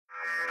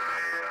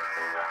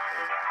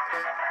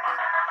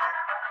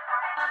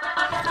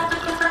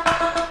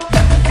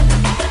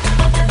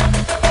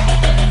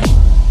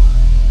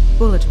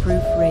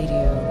Bulletproof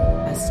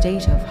Radio, a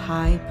state of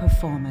high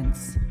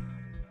performance.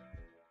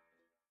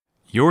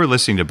 You're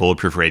listening to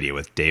Bulletproof Radio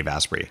with Dave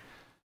Asprey.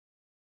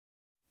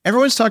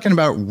 Everyone's talking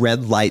about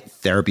red light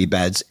therapy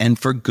beds, and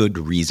for good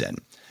reason.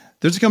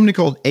 There's a company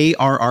called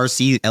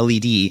ARRC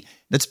LED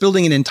that's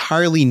building an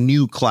entirely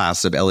new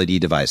class of LED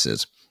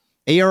devices.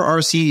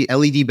 ARRC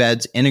LED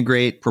beds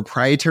integrate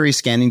proprietary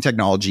scanning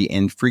technology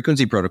and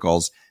frequency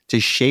protocols to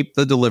shape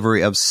the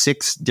delivery of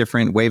 6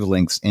 different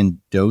wavelengths in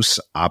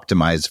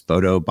dose-optimized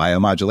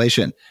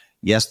photobiomodulation.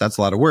 Yes, that's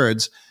a lot of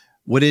words.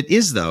 What it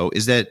is, though,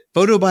 is that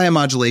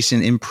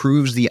photobiomodulation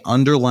improves the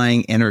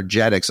underlying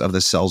energetics of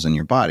the cells in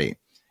your body.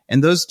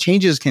 And those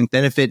changes can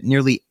benefit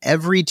nearly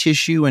every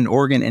tissue and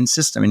organ and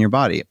system in your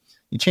body.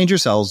 You change your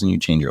cells and you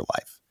change your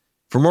life.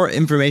 For more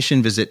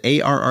information, visit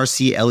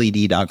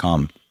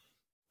arrcled.com.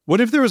 What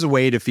if there was a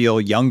way to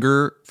feel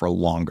younger for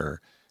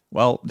longer?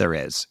 Well, there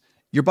is.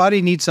 Your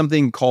body needs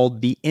something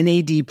called the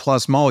NAD+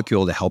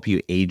 molecule to help you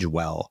age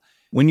well.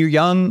 When you're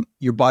young,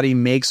 your body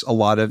makes a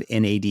lot of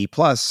NAD+,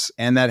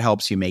 and that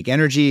helps you make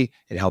energy,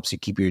 it helps you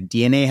keep your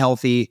DNA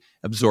healthy,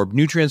 absorb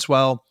nutrients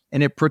well,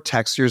 and it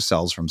protects your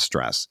cells from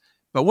stress.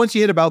 But once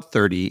you hit about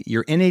 30,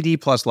 your NAD+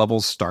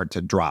 levels start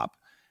to drop.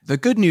 The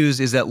good news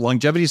is that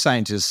longevity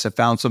scientists have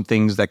found some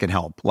things that can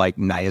help, like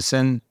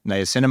niacin,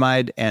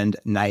 niacinamide, and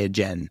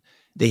Niagen.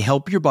 They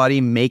help your body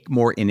make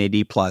more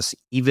NAD+,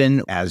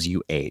 even as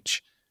you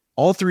age.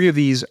 All 3 of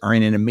these are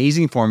in an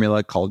amazing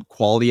formula called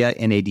Qualia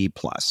NAD+.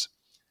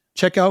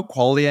 Check out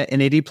Qualia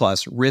NAD+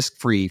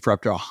 risk-free for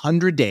up to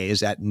 100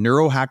 days at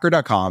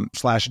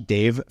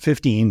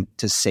neurohacker.com/Dave15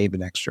 to save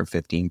an extra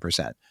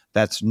 15%.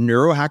 That's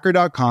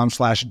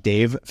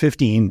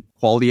neurohacker.com/Dave15,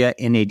 Qualia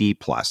NAD+.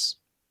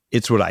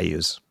 It's what I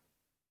use.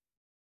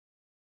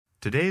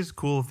 Today's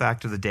cool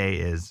fact of the day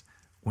is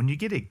when you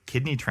get a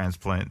kidney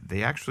transplant,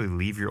 they actually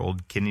leave your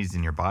old kidneys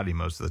in your body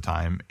most of the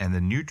time, and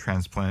the new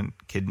transplant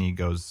kidney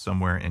goes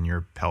somewhere in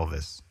your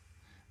pelvis.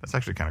 That's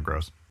actually kind of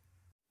gross.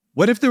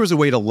 What if there was a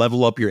way to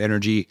level up your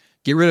energy,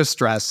 get rid of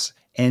stress,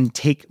 and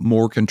take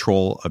more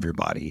control of your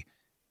body?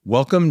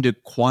 Welcome to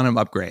Quantum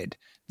Upgrade.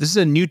 This is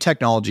a new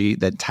technology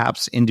that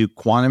taps into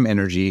quantum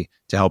energy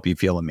to help you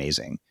feel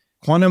amazing.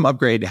 Quantum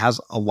Upgrade has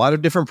a lot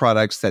of different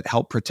products that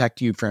help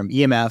protect you from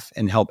EMF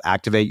and help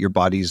activate your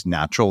body's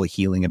natural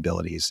healing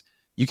abilities.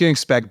 You can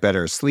expect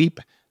better sleep,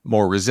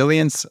 more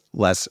resilience,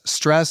 less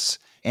stress,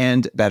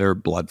 and better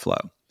blood flow.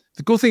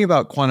 The cool thing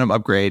about Quantum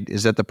Upgrade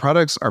is that the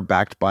products are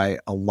backed by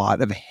a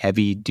lot of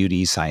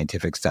heavy-duty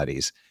scientific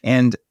studies,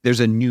 and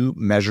there's a new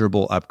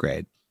measurable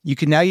upgrade. You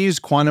can now use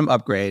Quantum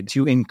Upgrade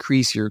to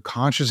increase your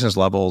consciousness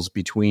levels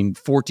between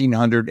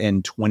 1,400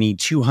 and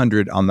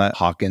 2,200 on the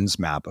Hawkins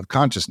map of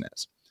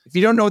consciousness. If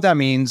you don't know what that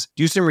means,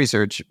 do some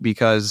research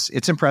because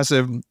it's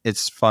impressive,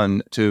 it's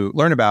fun to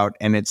learn about,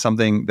 and it's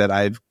something that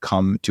I've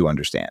come to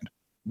understand.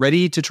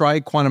 Ready to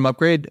try Quantum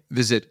Upgrade?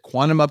 Visit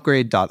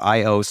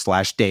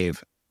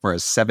quantumupgrade.io/Dave for a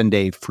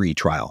 7-day free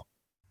trial.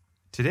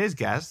 Today's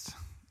guest,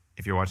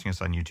 if you're watching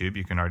us on YouTube,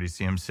 you can already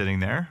see him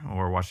sitting there,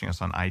 or watching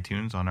us on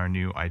iTunes, on our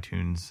new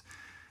iTunes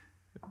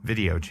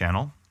video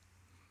channel,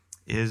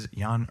 is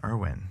Jan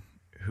Irvin,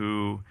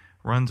 who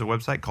runs a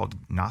website called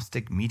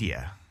Gnostic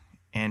Media.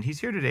 And he's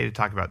here today to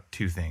talk about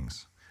 2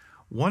 things.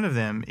 One of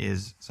them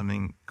is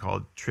something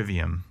called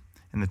Trivium.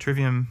 And the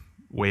Trivium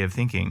way of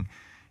thinking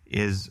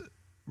is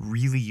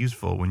really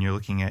useful when you're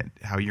looking at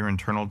how your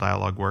internal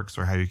dialogue works,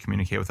 or how you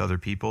communicate with other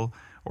people,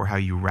 or how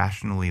you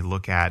rationally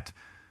look at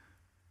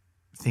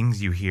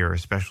things you hear,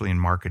 especially in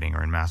marketing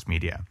or in mass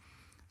media.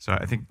 So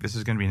I think this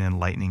is going to be an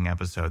enlightening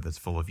episode that's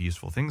full of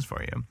useful things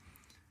for you.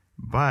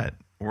 But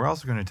we're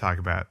also going to talk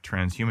about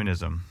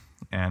transhumanism,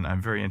 and I'm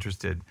very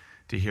interested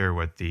to hear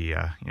what the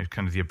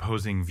kind of the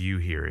opposing view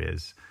here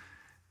is.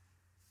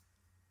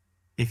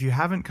 If you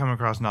haven't come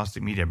across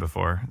Gnostic Media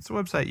before, it's a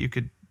website you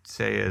could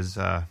say is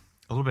a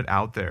little bit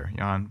out there.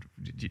 Jan,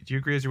 do you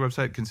agree? Is your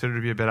website considered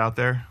to be a bit out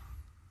there?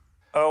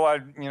 Oh, I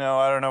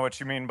don't know what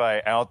you mean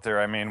by out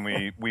there. I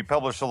mean, we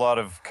publish a lot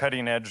of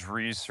cutting edge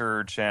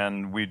research,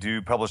 and we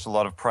do publish a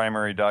lot of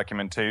primary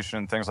documentation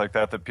and things like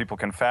that people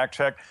can fact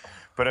check.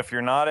 But if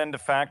you're not into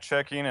fact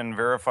checking and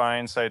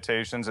verifying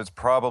citations, it's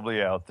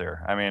probably out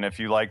there. I mean, if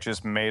you like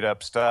just made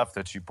up stuff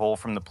that you pull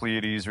from the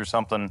Pleiades or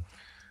something,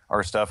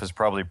 our stuff is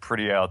probably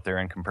pretty out there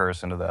in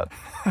comparison to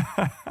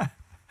that.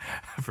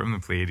 From the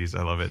Pleiades,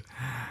 I love it.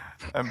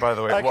 And by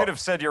the way, I could have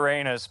said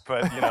Uranus,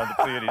 but the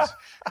Pleiades.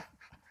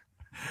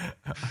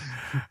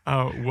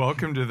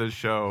 Welcome to the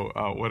show.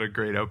 What a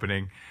great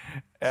opening.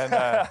 And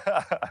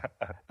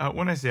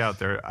when I say out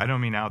there, I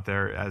don't mean out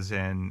there as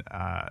in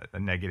a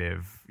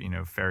negative,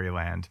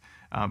 fairyland.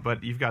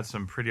 But you've got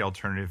some pretty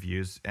alternative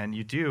views, and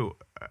you do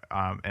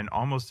an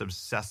almost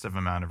obsessive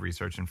amount of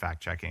research and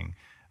fact checking.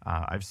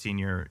 I've seen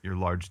your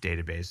large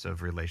database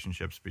of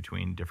relationships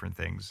between different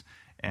things,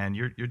 and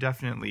you're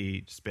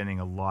definitely spending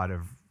a lot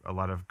of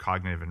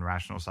cognitive and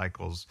rational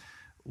cycles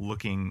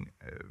looking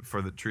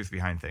for the truth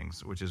behind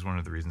things, which is one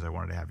of the reasons I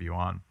wanted to have you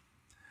on.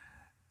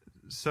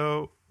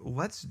 So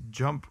let's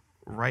jump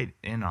right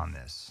in on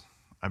this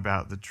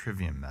about the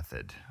Trivium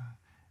method.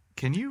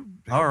 Can you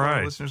help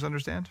our listeners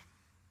understand?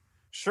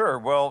 Sure.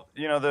 Well,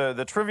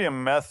 the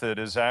Trivium method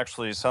is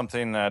actually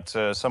something that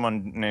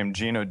someone named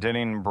Gino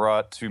Dinning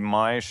brought to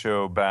my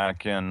show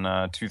back in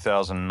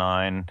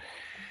 2009.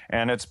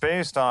 And it's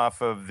based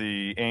off of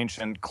the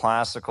ancient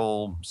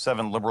classical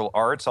 7 liberal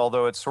arts,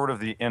 although it's sort of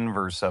the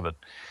inverse of it.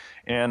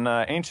 In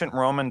ancient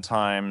Roman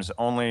times,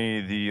 only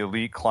the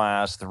elite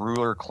class, the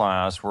ruler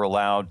class, were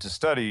allowed to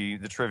study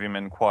the Trivium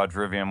and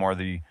Quadrivium, or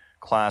the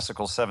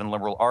classical 7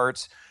 liberal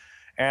arts.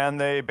 And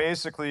they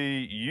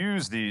basically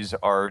use these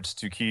arts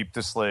to keep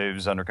the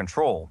slaves under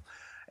control.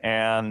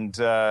 And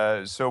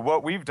so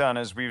what we've done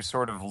is we've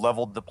sort of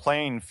leveled the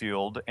playing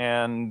field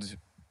and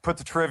put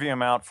the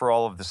Trivium out for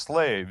all of the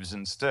slaves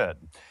instead.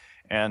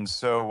 And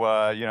so,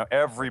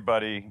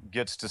 everybody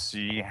gets to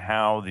see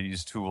how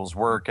these tools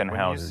work and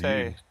how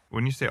they're used.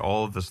 When you say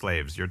all of the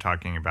slaves, you're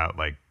talking about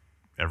like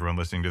everyone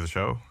listening to the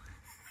show?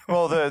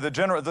 Well,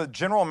 the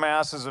general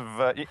masses of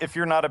if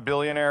you're not a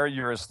billionaire,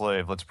 you're a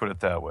slave. Let's put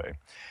it that way.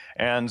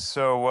 And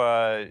so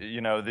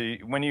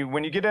when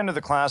you get into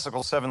the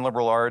classical 7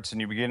 liberal arts and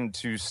you begin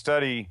to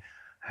study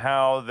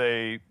how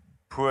they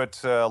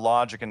put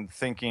logic and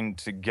thinking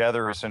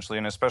together, essentially,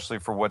 and especially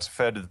for what's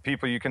fed to the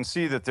people, you can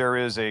see that there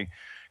is a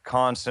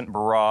constant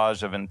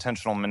barrage of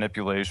intentional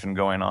manipulation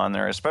going on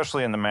there,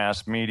 especially in the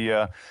mass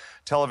media,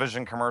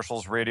 television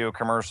commercials, radio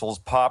commercials,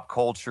 pop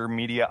culture,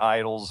 media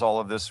idols, all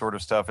of this sort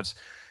of stuff.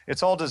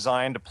 It's all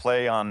designed to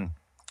play on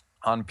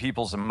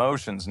people's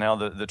emotions. Now,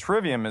 the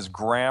Trivium is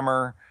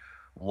grammar,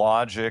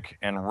 logic,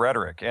 and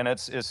rhetoric, and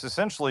it's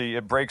essentially,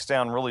 it breaks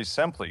down really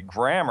simply.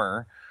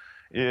 Grammar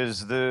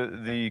is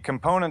the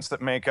components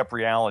that make up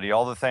reality,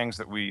 all the things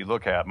that we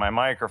look at, my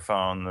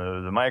microphone,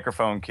 the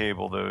microphone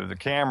cable, the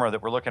camera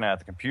that we're looking at,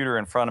 the computer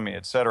in front of me,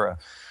 etc.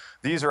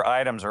 These are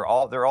items, they're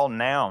all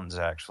nouns,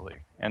 actually.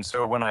 And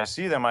so when I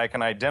see them, I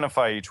can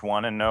identify each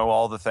one and know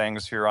all the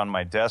things here on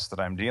my desk that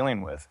I'm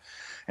dealing with.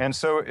 And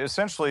so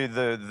essentially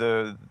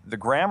the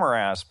grammar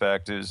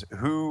aspect is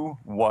who,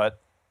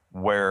 what,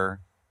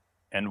 where,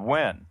 and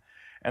when.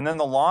 And then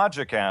the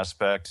logic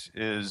aspect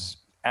is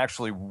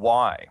actually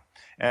why.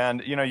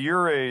 And,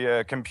 you're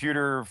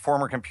a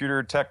former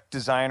computer tech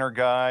designer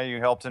guy. You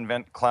helped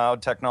invent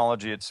cloud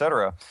technology, et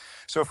cetera.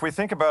 So if we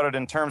think about it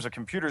in terms of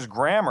computers,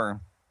 grammar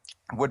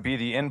would be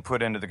the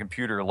input into the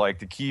computer, like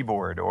the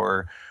keyboard,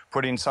 or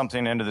putting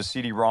something into the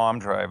CD-ROM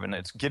drive, and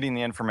it's getting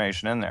the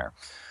information in there.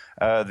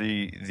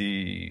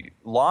 The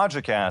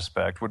logic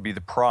aspect would be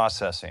the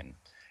processing.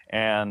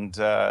 And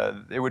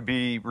it would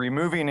be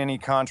removing any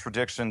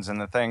contradictions in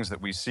the things that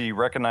we see,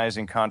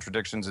 recognizing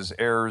contradictions as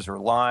errors or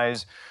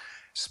lies,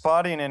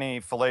 spotting any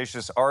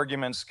fallacious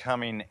arguments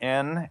coming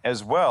in,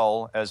 as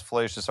well as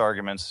fallacious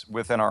arguments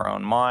within our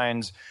own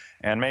minds,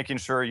 and making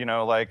sure,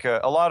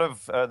 a lot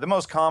of the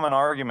most common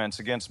arguments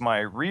against my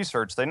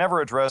research, they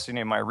never address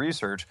any of my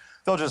research.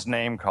 They'll just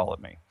name call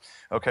at me.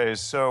 Okay,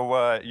 so,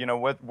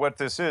 what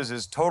this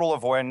is total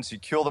avoidance. You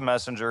kill the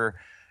messenger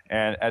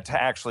and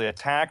actually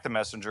attack the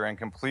messenger and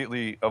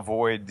completely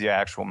avoid the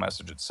actual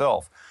message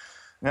itself.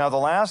 Now, the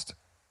last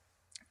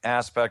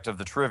aspect of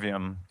the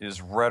Trivium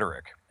is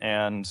rhetoric.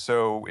 And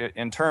so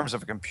in terms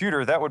of a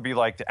computer, that would be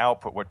like the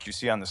output, what you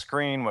see on the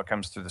screen, what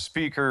comes through the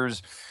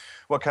speakers,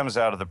 what comes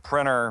out of the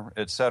printer,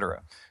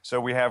 etc.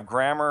 So we have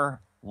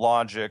grammar,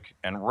 logic,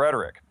 and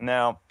rhetoric.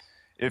 Now,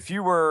 if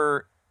you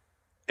were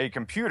a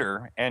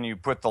computer and you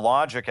put the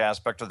logic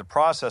aspect of the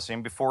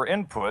processing before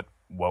input,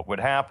 what would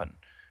happen?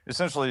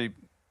 Essentially,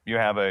 you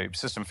have a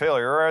system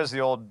failure, or as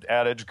the old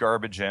adage,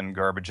 garbage in,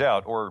 garbage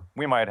out, or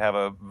we might have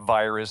a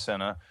virus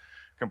and a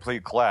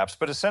complete collapse.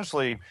 But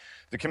essentially,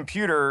 the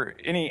computer,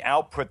 any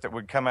output that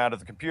would come out of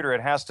the computer,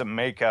 it has to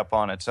make up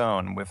on its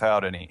own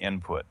without any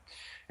input.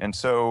 And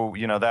so,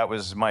 that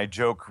was my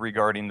joke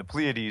regarding the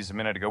Pleiades a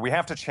minute ago. We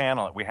have to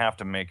channel it. We have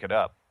to make it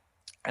up.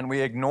 And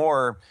we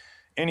ignore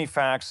any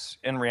facts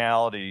in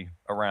reality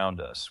around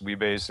us. We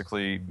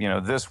basically,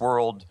 this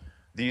world,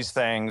 these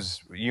things,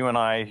 you and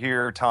I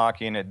here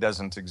talking, it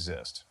doesn't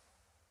exist.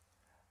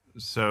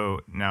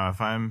 So now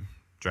if I'm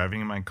driving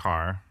in my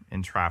car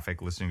in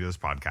traffic listening to this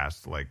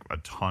podcast, like a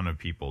ton of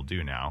people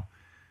do now,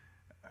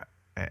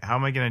 how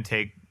am I going to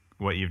take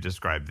what you've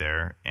described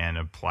there and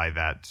apply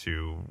that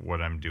to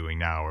what I'm doing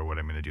now or what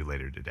I'm going to do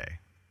later today?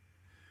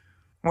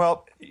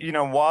 Well,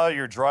 while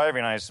you're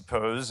driving, I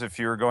suppose, if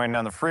you're going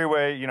down the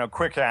freeway,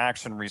 quick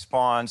action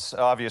response.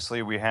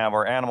 Obviously, we have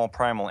our animal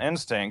primal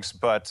instincts,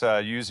 but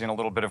using a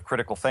little bit of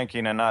critical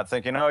thinking and not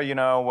thinking, my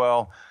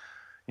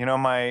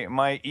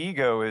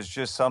ego is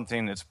just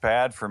something that's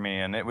bad for me,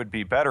 and it would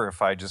be better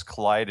if I just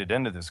collided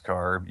into this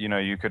car.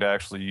 You could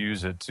actually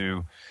use it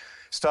to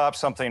stop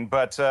something.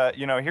 But,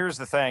 here's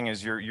the thing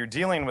is you're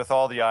dealing with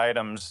all the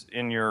items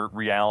in your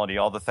reality,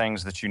 all the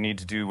things that you need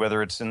to do,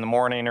 whether it's in the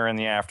morning or in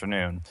the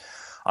afternoon.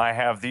 I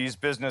have these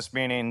business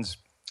meetings.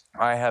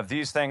 I have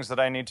these things that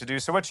I need to do.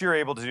 So what you're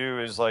able to do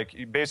is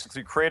you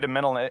basically create a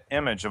mental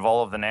image of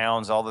all of the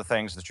nouns, all the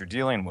things that you're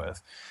dealing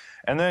with.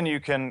 And then you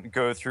can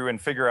go through and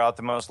figure out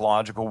the most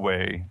logical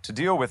way to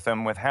deal with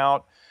them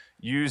without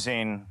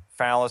using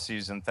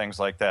fallacies and things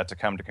like that to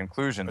come to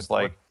conclusions.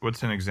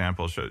 What's an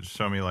example?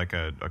 Show me like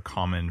a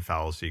common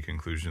fallacy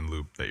conclusion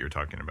loop that you're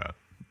talking about.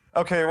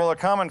 Okay, well, a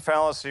common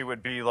fallacy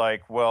would be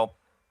like, well,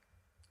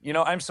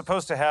 I'm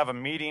supposed to have a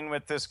meeting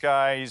with this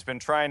guy. He's been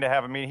trying to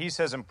have a meeting. He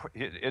says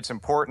it's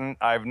important.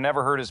 I've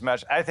never heard his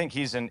message. I think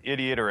he's an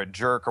idiot or a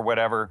jerk or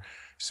whatever,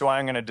 so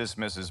I'm going to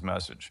dismiss his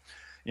message.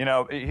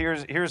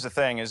 Here's the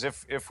thing is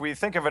if we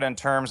think of it in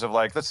terms of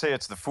like, let's say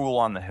it's the fool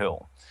on the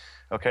hill.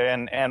 Okay,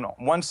 and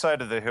one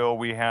side of the hill,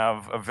 we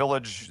have a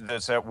village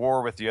that's at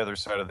war with the other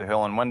side of the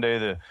hill. And one day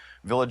the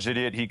village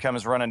idiot, he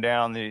comes running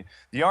down.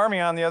 The army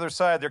on the other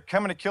side, they're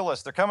coming to kill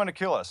us. They're coming to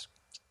kill us.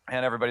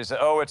 And everybody said,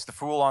 oh, it's the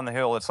fool on the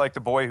hill. It's like the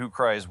boy who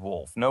cries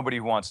wolf. Nobody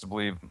wants to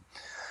believe him.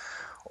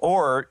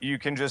 Or you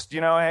can just,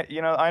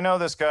 I know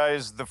this guy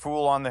is the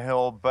fool on the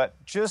hill,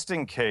 but just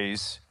in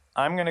case,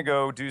 I'm going to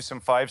go do some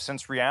 5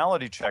 sense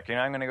reality checking.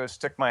 I'm going to go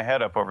stick my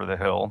head up over the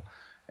hill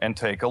and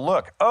take a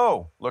look.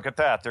 Oh, look at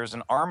that. There's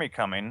an army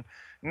coming.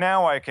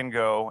 Now I can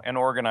go and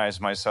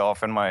organize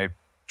myself and my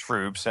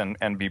troops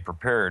and be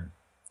prepared.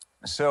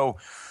 So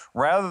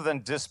rather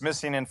than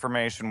dismissing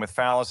information with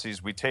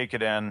fallacies, we take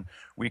it in,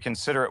 we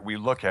consider it, we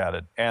look at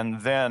it,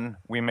 and then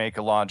we make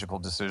a logical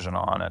decision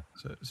on it.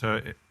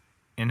 So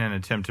in an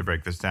attempt to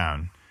break this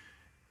down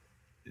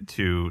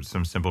to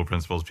some simple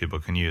principles people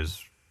can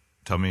use,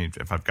 tell me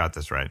if I've got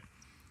this right.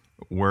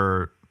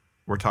 We're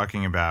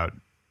talking about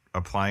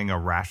applying a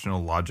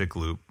rational logic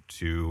loop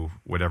to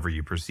whatever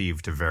you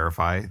perceive to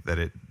verify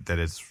that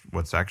it's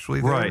what's actually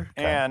there. Right.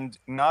 Okay. And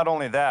not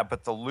only that,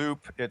 but the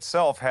loop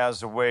itself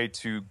has a way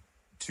to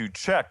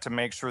check to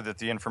make sure that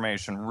the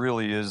information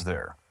really is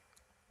there.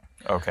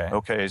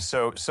 Okay.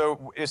 So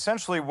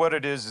essentially what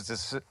it is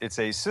it's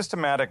a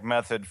systematic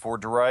method for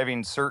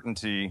deriving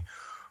certainty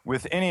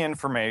with any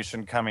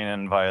information coming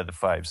in via the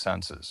 5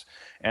 senses.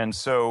 And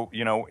so,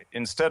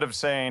 instead of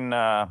saying,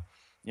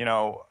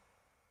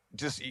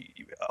 just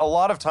a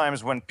lot of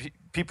times when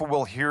people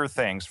will hear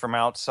things from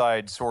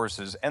outside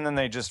sources and then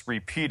they just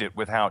repeat it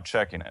without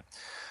checking it.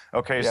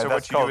 Okay, yeah, so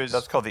that's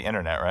called the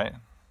internet, right?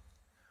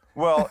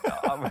 Well,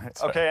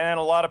 okay, and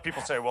a lot of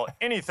people say, well,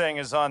 anything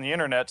is on the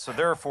internet, so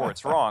therefore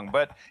it's wrong.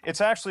 But it's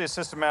actually a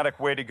systematic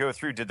way to go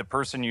through. Did the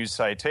person use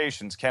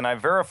citations? Can I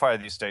verify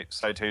these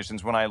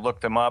citations when I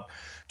look them up?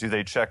 Do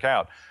they check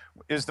out?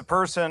 Is the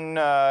person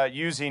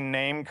using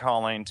name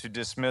calling to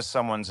dismiss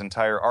someone's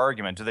entire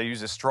argument? Do they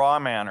use a straw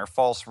man or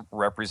false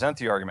represent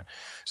the argument?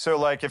 So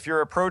like if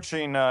you're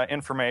approaching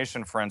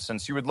information, for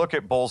instance, you would look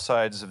at both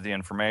sides of the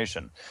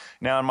information.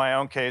 Now, in my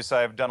own case,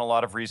 I've done a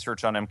lot of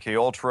research on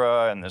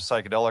MKUltra and the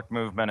psychedelic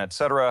movement, et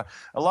cetera.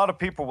 A lot of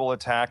people will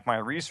attack my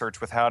research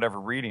without ever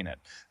reading it.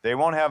 They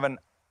won't have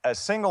a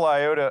single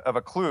iota of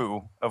a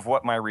clue of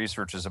what my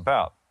research is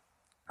about.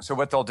 So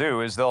what they'll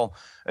do is they'll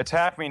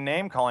attack me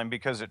name calling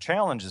because it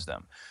challenges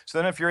them. So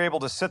then if you're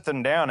able to sit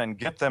them down and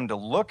get them to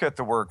look at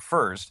the work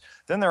first,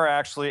 then they're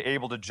actually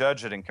able to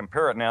judge it and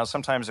compare it. Now,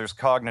 sometimes there's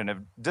cognitive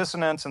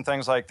dissonance and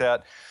things like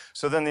that.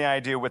 So then the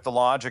idea with the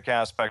logic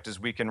aspect is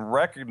we can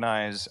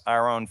recognize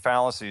our own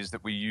fallacies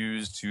that we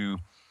use to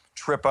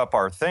trip up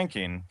our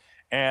thinking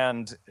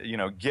and,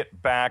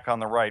 get back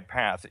on the right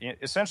path.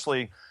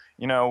 Essentially,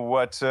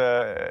 what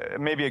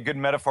maybe a good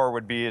metaphor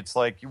would be, it's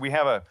like we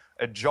have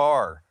a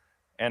jar.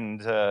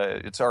 And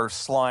it's our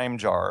slime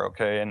jar,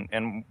 okay?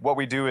 And what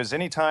we do is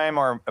anytime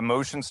our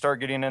emotions start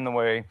getting in the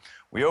way,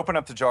 we open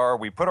up the jar,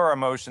 we put our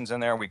emotions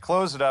in there, we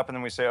close it up, and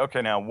then we say, okay,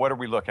 now what are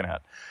we looking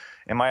at?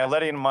 Am I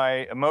letting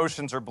my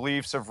emotions or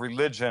beliefs of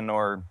religion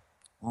or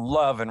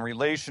love and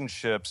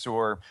relationships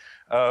or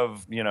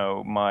of,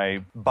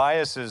 my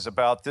biases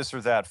about this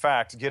or that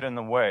fact get in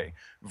the way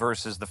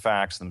versus the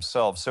facts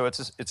themselves? So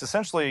it's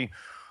essentially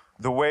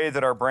the way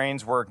that our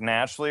brains work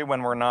naturally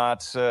when we're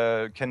not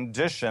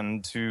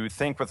conditioned to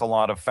think with a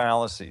lot of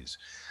fallacies.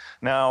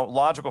 Now,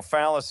 logical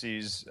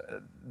fallacies,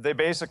 they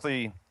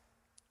basically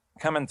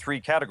come in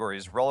 3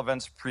 categories: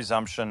 relevance,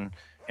 presumption,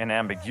 and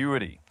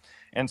ambiguity.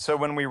 And so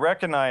when we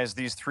recognize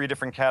these 3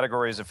 different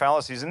categories of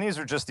fallacies, and these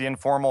are just the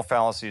informal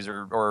fallacies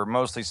or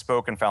mostly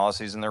spoken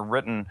fallacies, and they're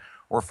written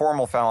or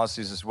formal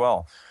fallacies as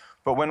well.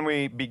 But when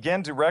we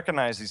begin to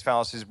recognize these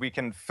fallacies, we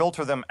can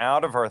filter them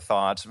out of our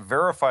thoughts,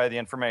 verify the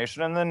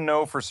information, and then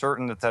know for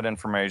certain that that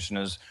information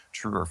is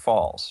true or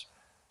false.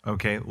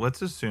 Okay,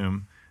 let's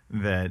assume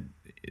that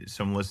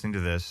someone listening to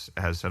this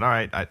has said, all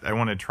right, I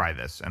want to try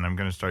this, and I'm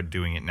going to start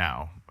doing it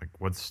now. Like,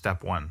 what's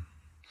step 1?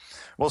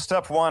 Well,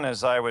 step 1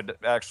 is I would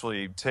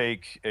actually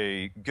take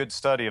a good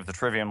study of the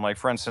Trivium. Like,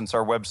 for instance,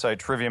 our website,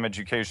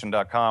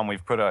 triviumeducation.com,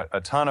 we've put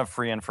a ton of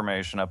free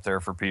information up there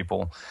for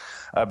people.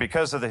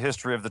 Because of the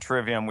history of the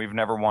Trivium, we've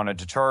never wanted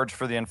to charge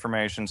for the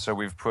information, so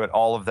we've put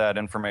all of that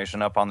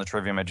information up on the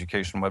Trivium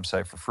Education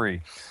website for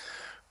free.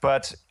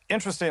 But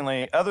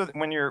interestingly,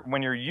 when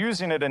you're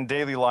using it in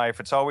daily life,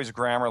 it's always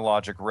grammar,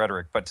 logic,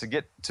 rhetoric. But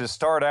to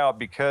start out,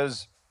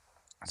 because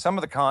some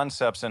of the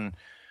concepts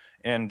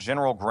in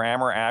general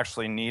grammar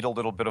actually need a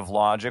little bit of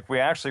logic, we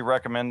actually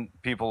recommend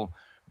people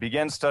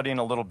begin studying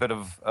a little bit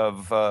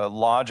of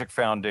logic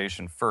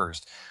foundation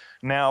first.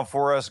 Now,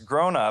 for us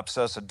grown-ups,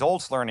 us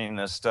adults learning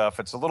this stuff,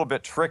 it's a little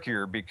bit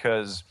trickier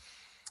because,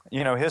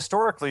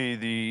 historically,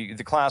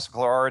 the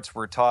classical arts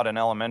were taught in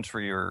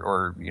elementary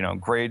or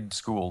grade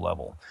school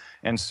level.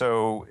 And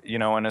so,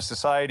 in a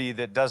society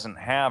that doesn't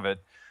have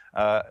it,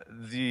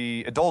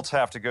 the adults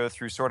have to go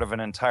through sort of an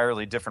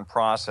entirely different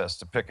process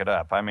to pick it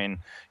up. I mean,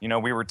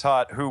 we were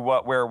taught who,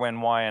 what, where,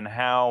 when, why, and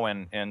how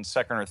in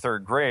second or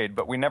third grade,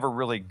 but we never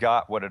really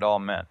got what it all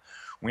meant.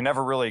 We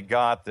never really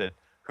got that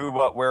who,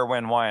 what, where,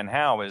 when, why, and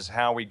how is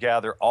how we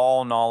gather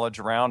all knowledge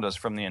around us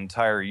from the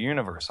entire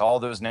universe. All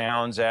those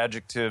nouns,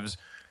 adjectives,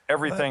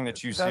 everything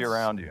that you see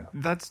around you.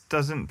 That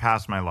doesn't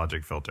pass my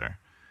logic filter.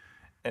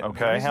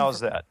 Okay,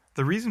 how's that?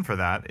 The reason for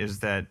that is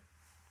that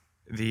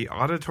the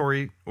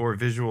auditory or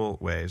visual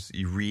ways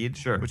you read,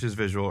 which is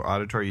visual, or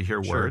auditory, you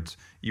hear words.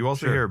 You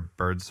also hear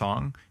bird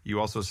song. You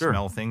also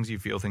smell things, you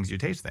feel things, you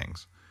taste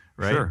things,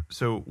 right?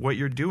 So what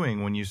you're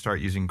doing when you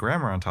start using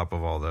grammar on top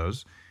of all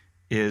those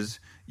is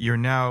you're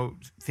now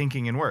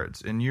thinking in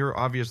words. And you're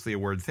obviously a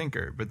word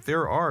thinker, but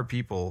there are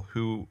people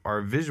who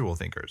are visual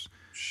thinkers.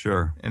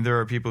 And there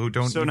are people who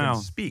don't even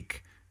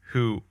speak,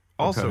 who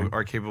also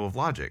are capable of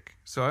logic.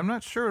 So I'm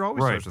not sure it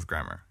always starts with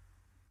grammar.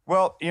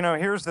 Well,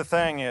 here's the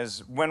thing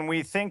is when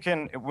we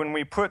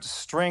put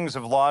strings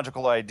of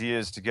logical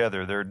ideas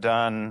together, they're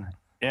done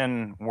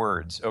in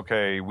words.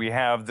 Okay, we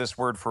have this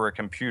word for a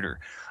computer.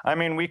 I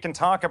mean, we can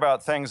talk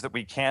about things that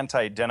we can't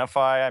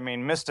identify. I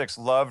mean, mystics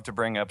love to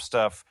bring up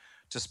stuff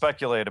to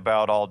speculate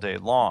about all day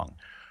long.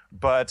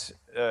 But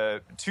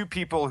two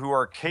people who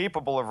are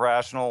capable of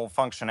rational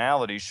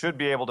functionality should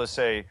be able to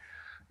say,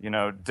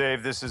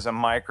 Dave, this is a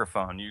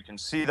microphone. You can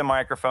see the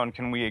microphone.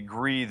 Can we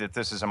agree that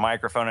this is a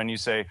microphone? And you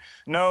say,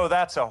 no,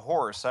 that's a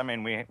horse. I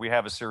mean, we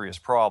have a serious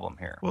problem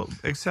here. Well,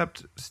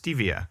 except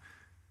stevia.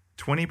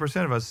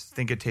 20% of us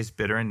think it tastes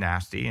bitter and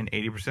nasty, and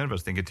 80% of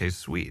us think it tastes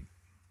sweet.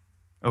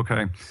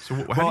 Okay. So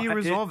how do you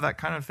resolve that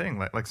kind of thing?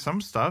 Like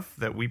some stuff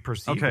that we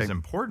perceive as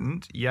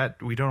important,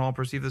 yet we don't all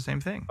perceive the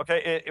same thing.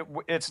 Okay,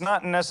 it's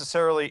not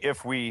necessarily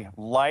if we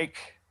like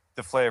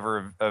the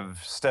flavor of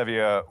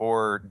stevia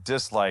or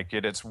dislike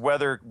it. It's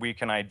whether we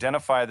can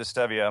identify the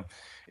stevia.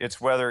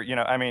 It's whether,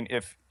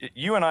 if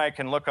you and I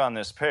can look on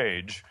this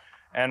page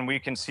and we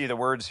can see the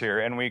words here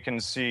and we can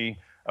see,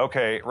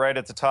 okay, right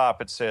at the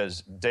top it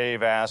says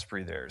Dave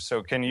Asprey there.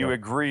 So can you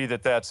agree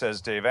that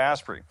says Dave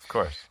Asprey? Of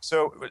course.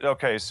 So,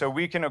 okay, so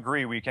we can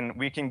agree. We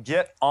can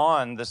get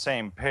on the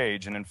same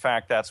page, and in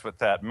fact, that's what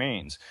that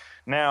means.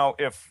 Now,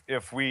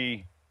 if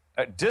we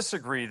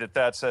disagree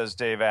that says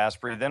Dave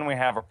Asprey, then we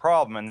have a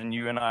problem. And then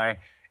you and I,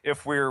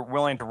 if we're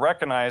willing to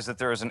recognize that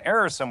there is an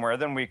error somewhere,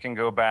 then we can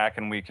go back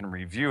and we can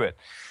review it.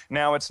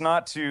 Now, it's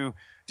not to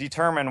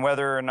determine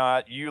whether or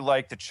not you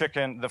like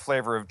the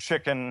flavor of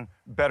chicken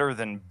better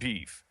than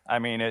beef. I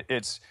mean,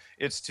 it's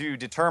to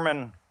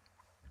determine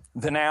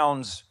the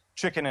nouns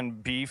chicken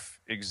and beef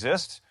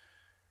exist,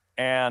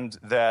 and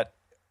that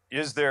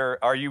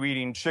are you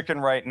eating chicken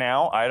right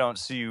now? I don't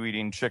see you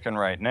eating chicken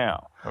right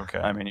now. Okay.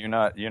 I mean, you're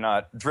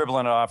not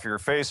dribbling it off your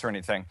face or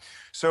anything.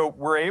 So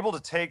we're able to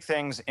take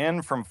things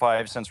in from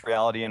five sense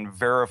reality and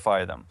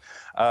verify them.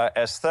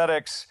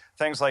 Aesthetics,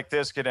 things like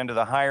this get into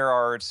the higher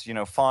arts,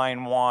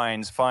 fine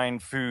wines, fine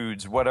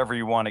foods, whatever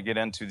you want to get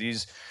into.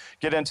 These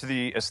get into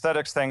the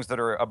aesthetics, things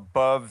that are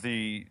above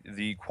the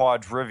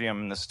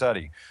quadrivium in the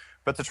study.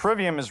 But the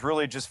trivium is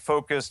really just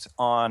focused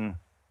on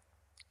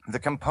the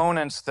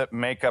components that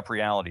make up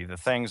reality, the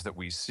things that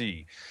we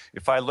see.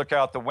 If I look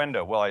out the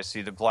window, well, I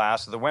see the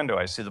glass of the window,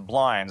 I see the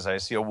blinds, I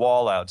see a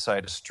wall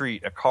outside, a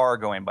street, a car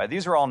going by.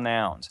 These are all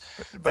nouns,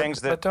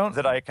 things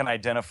that I can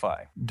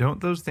identify.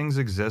 Don't those things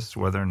exist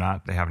whether or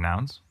not they have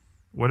nouns?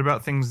 What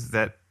about things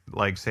that,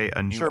 like, say,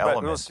 a new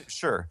element?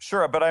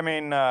 Sure. But I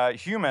mean,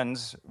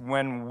 humans,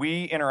 when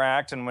we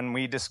interact and when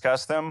we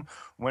discuss them,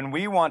 when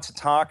we want to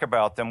talk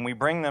about them, we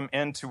bring them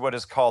into what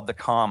is called the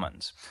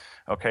commons.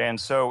 Okay, and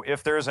so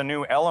if there's a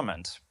new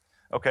element,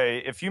 okay,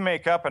 if you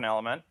make up an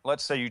element,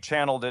 let's say you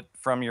channeled it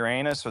from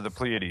Uranus or the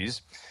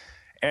Pleiades,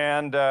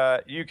 and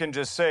you can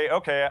just say,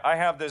 okay, I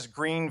have this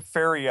green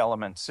fairy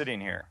element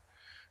sitting here.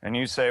 And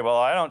you say, well,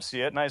 I don't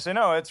see it. And I say,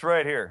 no, it's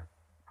right here.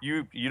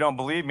 You don't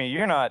believe me.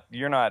 You're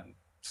not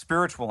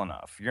spiritual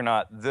enough. You're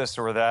not this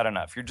or that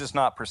enough. You're just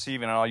not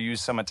perceiving, and I'll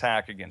use some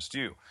attack against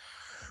you.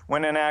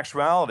 When in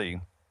actuality,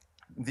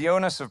 the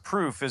onus of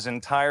proof is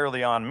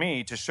entirely on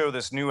me to show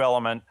this new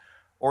element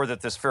or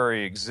that this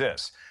fairy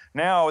exists.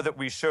 Now that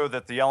we show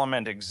that the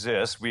element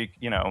exists,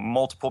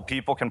 multiple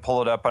people can pull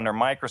it up under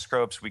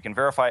microscopes, we can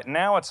verify it.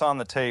 Now it's on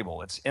the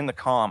table, it's in the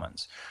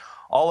commons.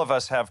 All of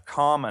us have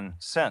common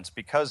sense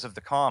because of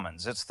the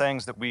commons. It's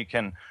things that we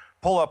can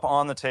pull up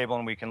on the table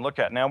and we can look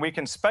at. Now we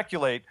can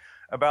speculate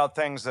about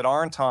things that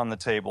aren't on the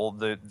table,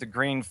 the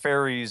green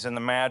fairies and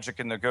the magic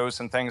and the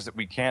ghosts and things that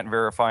we can't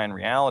verify in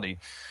reality.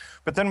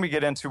 But then we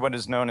get into what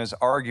is known as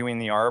arguing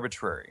the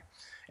arbitrary.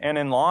 And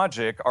in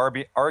logic,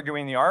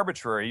 arguing the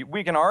arbitrary,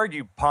 we can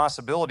argue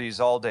possibilities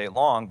all day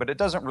long, but it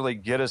doesn't really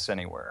get us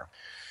anywhere.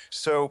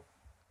 So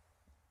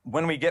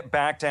when we get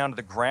back down to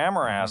the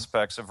grammar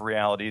aspects of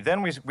reality,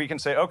 then we can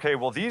say, okay,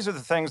 well, these are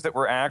the things that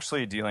we're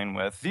actually dealing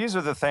with. These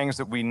are the things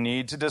that we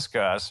need to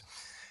discuss.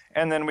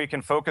 And then we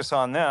can focus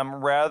on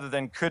them rather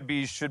than could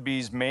be's, should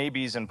be's,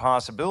 maybes, and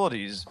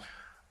possibilities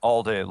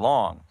all day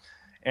long.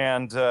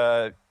 And,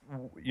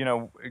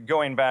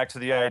 going back to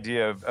the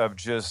idea of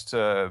just,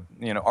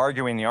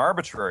 arguing the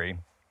arbitrary,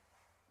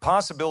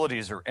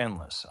 possibilities are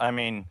endless. I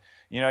mean,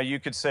 you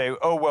could say,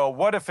 oh, well,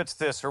 what if it's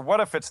this, or what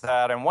if it's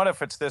that, and what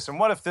if it's this, and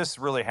what if this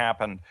really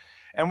happened?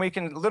 And we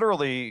can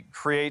literally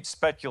create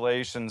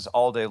speculations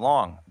all day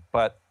long.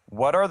 But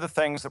what are the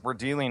things that we're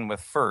dealing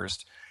with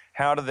first?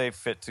 How do they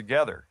fit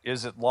together?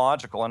 Is it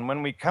logical? And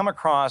when we come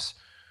across,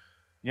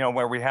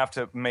 where we have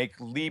to make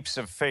leaps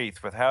of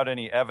faith without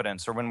any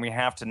evidence, or when we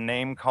have to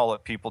name call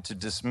at people to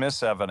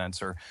dismiss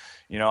evidence, or,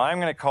 I'm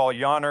going to call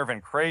Jan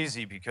Irvin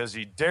crazy because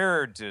he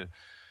dared to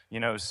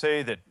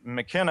say that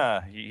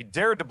he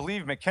dared to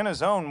believe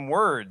McKenna's own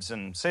words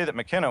and say that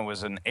McKenna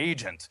was an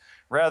agent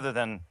rather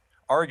than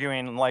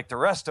arguing like the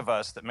rest of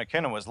us that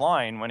McKenna was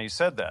lying when he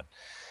said that.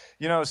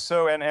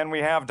 And we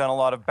have done a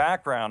lot of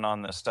background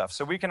on this stuff.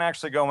 So we can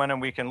actually go in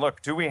and we can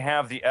look, do we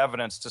have the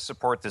evidence to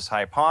support this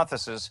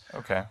hypothesis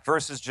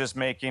versus just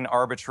making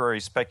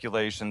arbitrary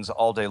speculations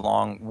all day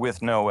long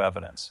with no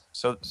evidence.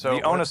 So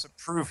the onus of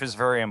proof is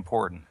very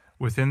important.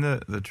 Within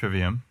the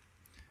Trivium,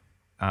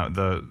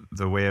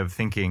 the way of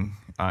thinking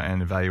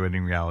and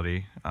evaluating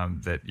reality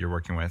that you're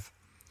working with,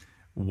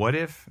 what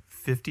if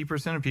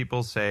 50% of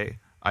people say,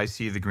 I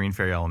see the green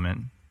fairy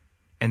element,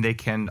 and they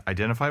can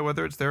identify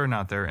whether it's there or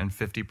not there, and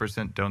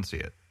 50% don't see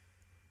it?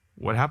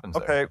 What happens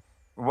there? Okay,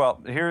 well,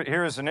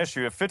 here is an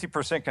issue. If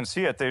 50% can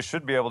see it, they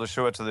should be able to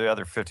show it to the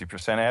other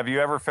 50%. Have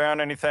you ever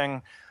found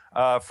anything,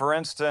 for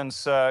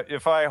instance,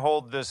 if I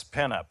hold this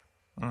pen up,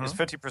 is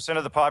 50%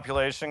 of the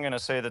population going to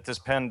say that this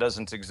pen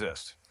doesn't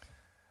exist?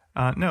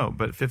 No,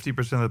 but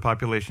 50% of the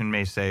population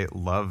may say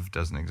love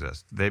doesn't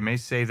exist. They may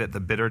say that the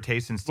bitter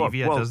taste in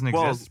stevia doesn't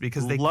exist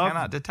because they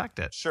cannot detect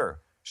it.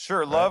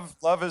 Sure.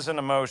 Love is an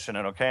emotion,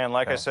 and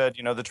like I said,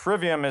 the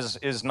Trivium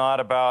is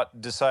not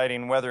about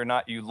deciding whether or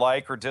not you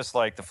like or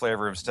dislike the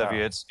flavor of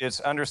stevia. No.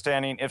 It's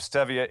understanding if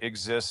stevia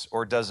exists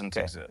or doesn't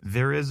exist.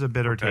 There is a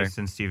bitter taste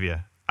in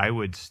stevia. I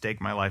would stake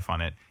my life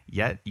on it,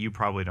 yet you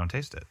probably don't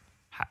taste it.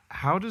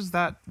 How does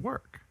that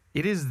work?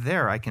 It is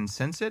there. I can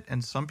sense it,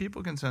 and some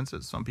people can sense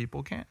it, some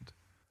people can't.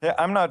 Yeah,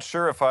 I'm not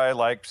sure if I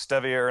like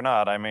stevia or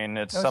not. I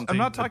mean, something... I'm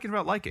not talking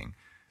about liking.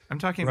 I'm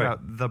talking about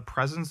the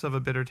presence of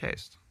a bitter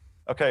taste.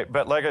 Okay,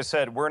 but like I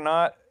said,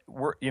 the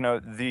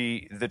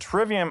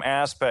Trivium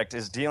aspect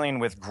is dealing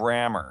with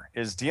grammar,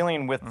 is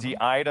dealing with the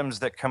items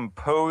that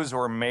compose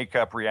or make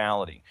up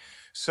reality.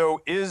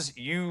 So is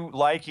you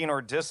liking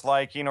or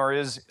disliking, or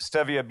is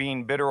stevia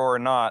being bitter or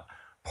not,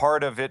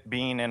 part of it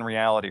being in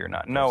reality or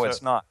not? No,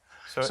 it's not.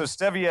 So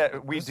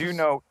stevia, we do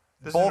know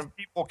both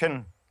people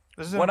can.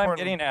 What I'm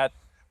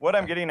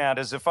getting at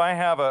is if I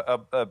have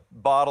a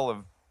bottle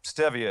of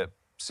stevia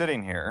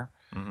sitting here,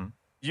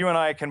 you and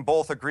I can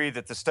both agree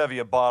that the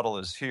stevia bottle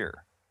is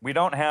here. We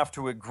don't have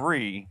to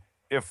agree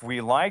if we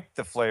like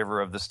the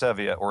flavor of the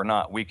stevia or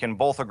not. We can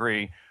both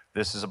agree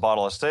this is a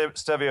bottle of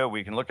stevia.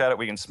 We can look at it.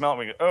 We can smell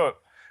it.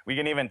 We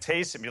can even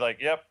taste it and be like,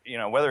 yep,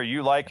 whether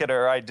you like it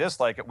or I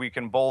dislike it, we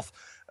can both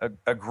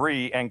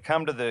agree and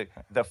come to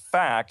the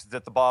fact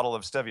that the bottle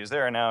of stevia is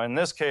there. Now, in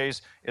this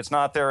case, it's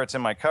not there. It's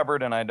in my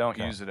cupboard, and I don't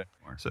use it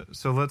anymore.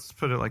 So let's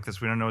put it like this.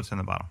 We don't know what's in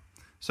the bottle.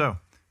 So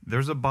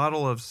there's a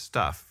bottle of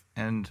stuff,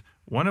 and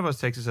one of us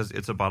takes it says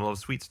it's a bottle of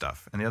sweet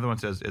stuff, and the other one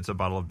says it's a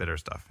bottle of bitter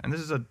stuff. And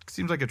this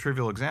seems like a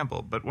trivial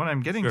example, but what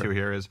I'm getting to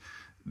here is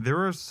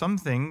there are some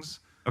things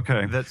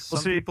that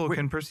some people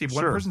can perceive.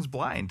 One person's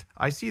blind.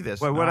 I see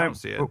this. I don't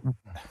see it.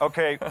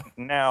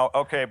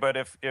 But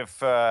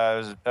if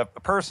a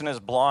person is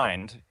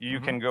blind,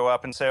 you can go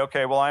up and say,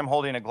 okay, well, I'm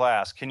holding a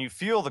glass. Can you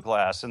feel the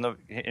glass?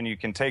 And you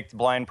can take the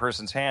blind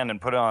person's hand and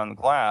put it on the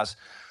glass.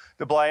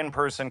 The blind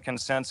person can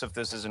sense if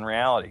this is in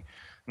reality.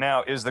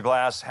 Now, is the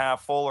glass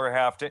half full or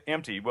half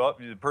empty? Well,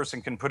 the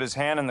person can put his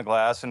hand in the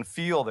glass and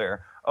feel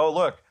there. Oh,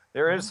 look,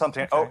 there is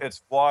something. Okay. Oh,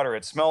 it's water.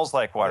 It smells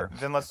like water.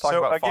 Then let's talk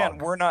about again,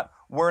 fog.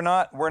 We're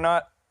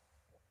not.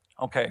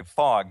 Okay,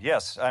 fog.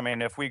 Yes, I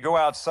mean, if we go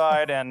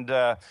outside and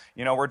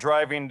we're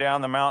driving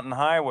down the mountain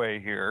highway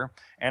here,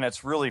 and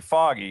it's really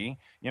foggy,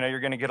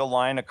 you're going to get a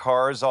line of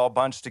cars all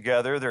bunched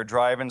together. They're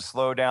driving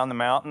slow down the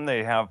mountain.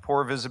 They have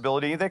poor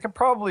visibility. They can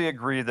probably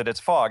agree that it's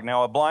fog.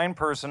 Now, a blind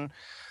person,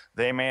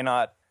 they may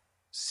not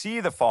see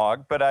the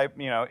fog, but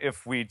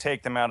if we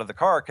take them out of the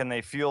car, can they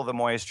feel the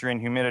moisture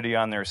and humidity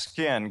on their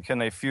skin? Can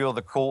they feel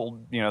the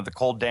cold, the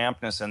cold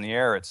dampness in the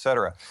air, et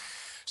cetera?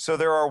 So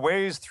there are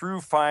ways through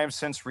five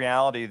sense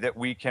reality that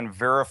we can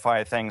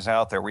verify things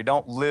out there. We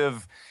don't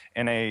live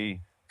in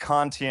a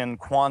Kantian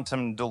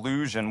quantum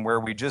delusion where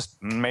we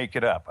just make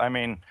it up. I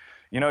mean,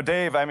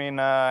 Dave,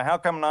 how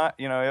come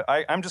not,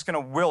 I'm just going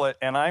to will it,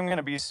 and I'm going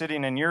to be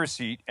sitting in your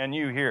seat and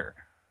you here.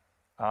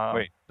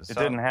 Wait, it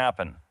didn't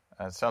happen.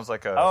 It sounds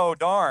like Oh,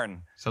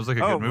 darn. Sounds like a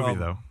good movie,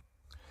 though.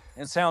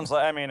 It sounds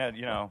like, I mean,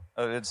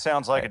 it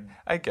sounds like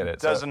I get it. A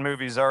dozen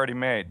movies already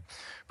made.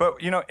 But,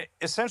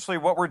 essentially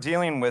what we're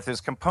dealing with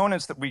is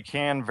components that we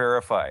can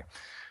verify.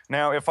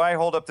 Now, if I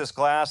hold up this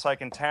glass, I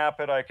can tap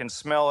it, I can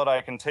smell it,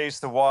 I can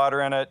taste the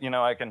water in it,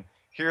 I can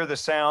hear the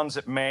sounds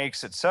it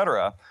makes,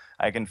 etc.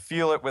 I can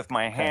feel it with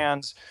my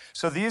hands.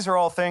 So these are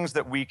all things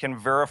that we can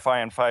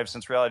verify in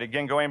five-sense reality.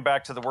 Again, going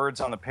back to the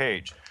words on the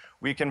page.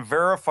 We can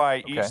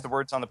verify each of the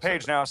words on the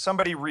page. Now, if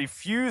somebody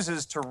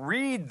refuses to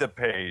read the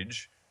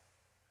page,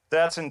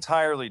 that's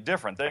entirely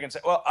different. They can say,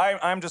 well,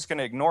 I'm just going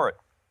to ignore it.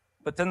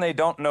 But then they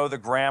don't know the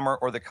grammar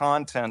or the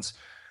contents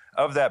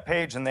of that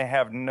page, and they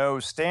have no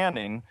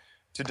standing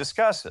to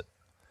discuss it.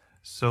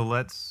 So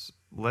let's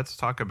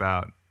talk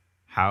about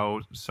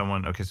how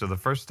someone, so the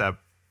first step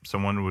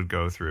someone would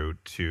go through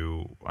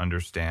to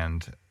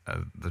understand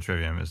the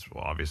Trivium is,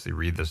 well, obviously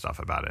read the stuff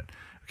about it.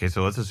 Okay,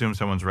 so let's assume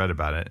someone's read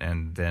about it,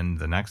 and then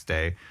the next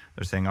day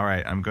they're saying, all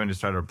right, I'm going to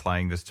start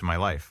applying this to my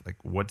life. Like,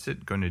 what's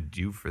it going to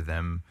do for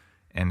them,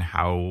 and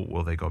how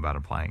will they go about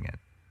applying it?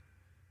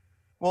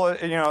 Well,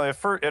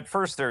 at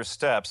first there's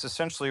steps.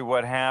 Essentially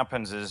what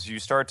happens is you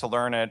start to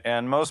learn it,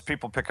 and most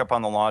people pick up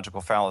on the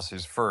logical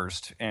fallacies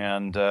first,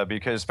 and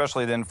because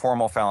especially the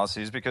informal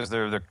fallacies, because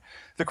they're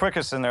the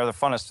quickest and they're the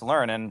funnest to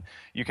learn. And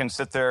you can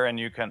sit there and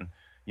you can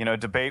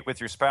debate with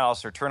your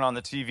spouse or turn on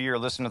the TV or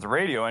listen to the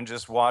radio and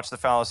just watch the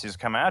fallacies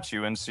come at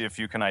you and see if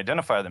you can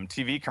identify them.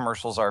 TV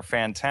commercials are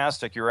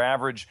fantastic. Your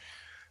average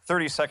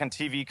 30-second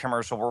TV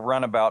commercial will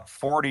run about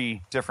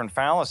 40 different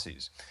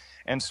fallacies.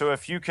 And so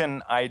if you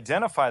can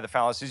identify the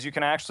fallacies, you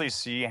can actually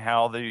see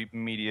how the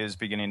media is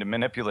beginning to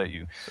manipulate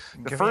you.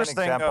 The first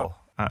thing,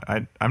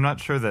 I'm not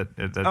sure that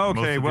most of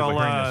the people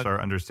hearing this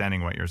are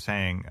understanding what you're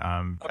saying.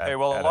 A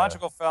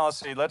logical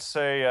fallacy, let's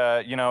say,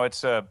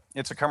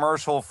 it's a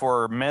commercial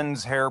for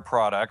men's hair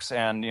products,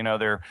 and,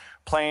 they're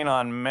playing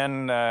on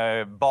men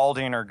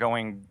balding or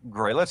going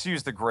gray. Let's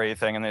use the gray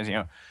thing, and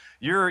then,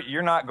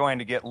 you're not going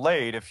to get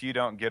laid if you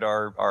don't get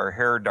our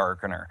hair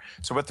darkener.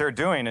 So what they're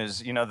doing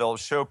is, they'll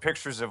show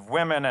pictures of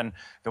women, and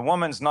the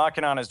woman's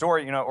knocking on his door,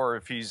 or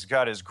if he's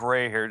got his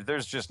gray hair,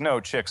 there's just no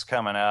chicks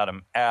coming at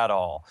him at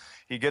all.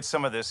 He gets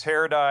some of this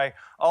hair dye.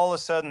 All of a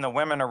sudden, the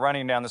women are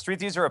running down the street.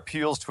 These are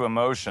appeals to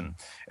emotion.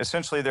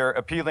 Essentially, they're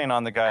appealing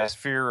on the guy's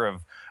fear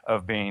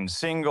of being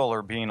single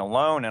or being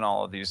alone and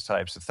all of these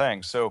types of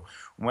things. So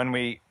when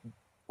we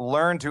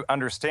learn to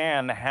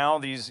understand how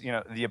these,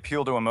 the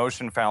appeal to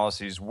emotion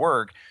fallacies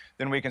work,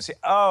 then we can see,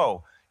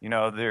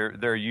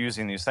 they're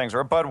using these things. Or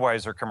a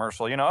Budweiser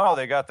commercial,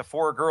 they got the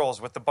 4 girls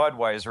with the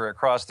Budweiser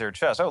across their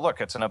chest. Oh, look,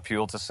 it's an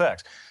appeal to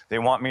sex. They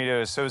want me to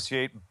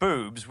associate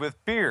boobs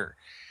with beer.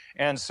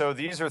 And so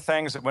these are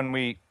things that when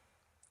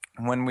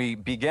we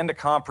begin to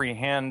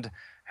comprehend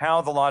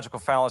how the logical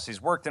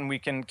fallacies work, then we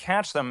can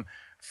catch them,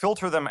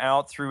 filter them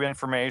out through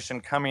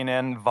information coming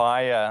in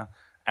via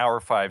our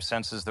 5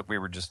 senses that we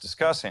were just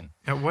discussing.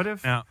 Now, what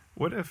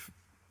if,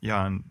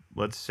 Jan,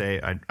 let's say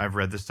I've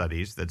read the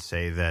studies that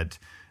say that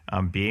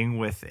being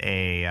with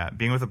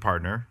a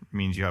partner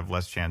means you have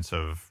less chance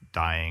of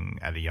dying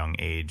at a young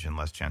age and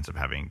less chance of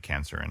having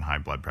cancer and high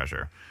blood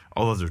pressure.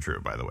 All those are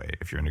true, by the way,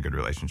 if you're in a good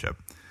relationship.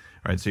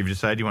 All right, so you've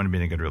decided you want to be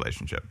in a good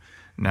relationship.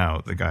 Now,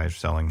 the guy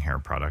selling hair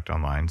product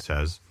online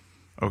says,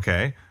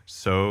 okay,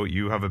 so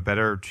you have a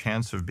better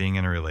chance of being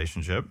in a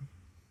relationship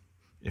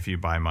if you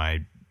buy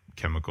my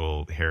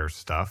chemical hair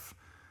stuff.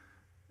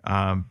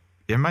 Am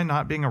I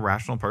not being a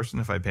rational person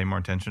if I pay more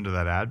attention to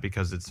that ad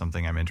because it's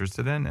something I'm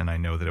interested in and I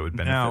know that it would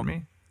benefit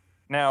me?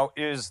 Now,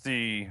 is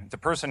the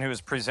person who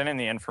is presenting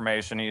the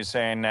information, he's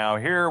saying, now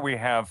here we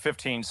have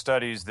 15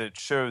 studies that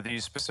show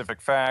these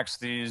specific facts.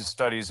 These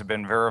studies have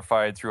been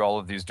verified through all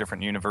of these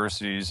different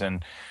universities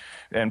and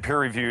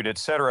peer-reviewed, et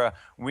cetera.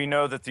 We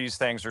know that these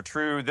things are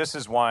true. This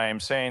is why I'm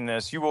saying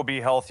this. You will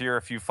be healthier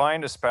if you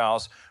find a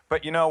spouse.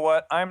 But you know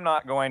what? I'm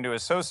not going to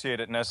associate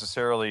it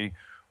necessarily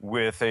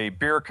with a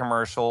beer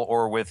commercial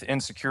or with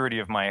insecurity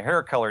of my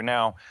hair color.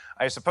 Now,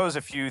 I suppose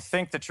if you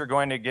think that you're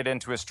going to get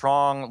into a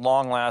strong,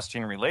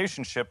 long-lasting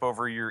relationship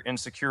over your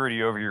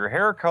insecurity over your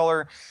hair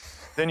color,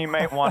 then you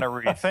might want to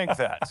rethink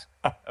that.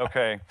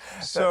 Okay,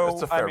 so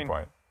that's a fair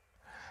point.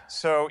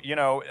 So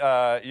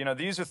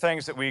these are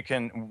things that we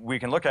can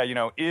look at.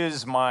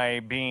 Is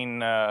my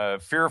being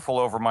fearful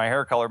over my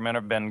hair color? Men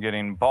have been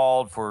getting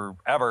bald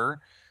forever,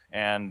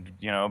 and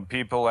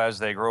people as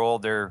they grow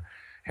old, their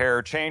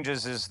hair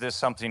changes. Is this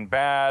something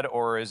bad,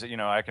 or is it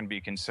I can be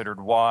considered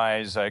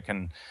wise? I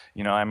can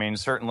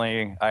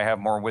certainly I have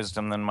more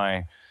wisdom than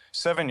my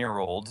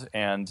 7-year-old,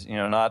 and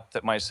not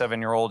that my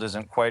 7-year-old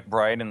isn't quite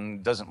bright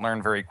and doesn't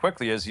learn very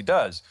quickly as he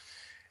does.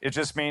 It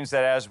just means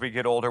that as we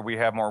get older, we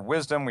have more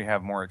wisdom, we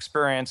have more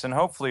experience, and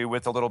hopefully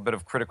with a little bit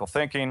of critical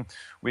thinking,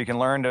 we can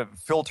learn to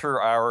filter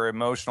our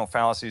emotional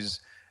fallacies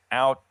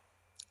out.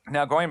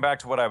 Now, going back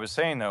to what I was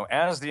saying, though,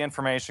 as the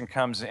information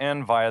comes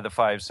in via the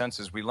 5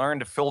 senses, we learn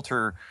to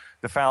filter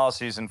the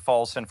fallacies and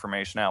false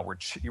information out.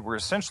 We're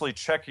essentially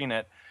checking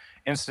it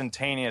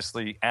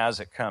instantaneously as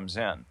it comes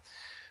in.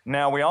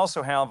 Now, we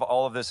also have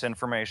all of this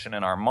information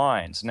in our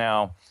minds.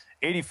 Now,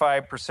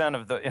 85%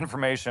 of the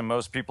information in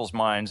most people's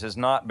minds has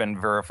not been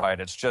verified.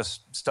 It's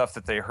just stuff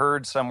that they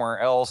heard somewhere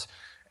else,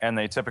 and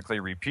they typically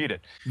repeat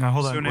it. Now,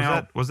 hold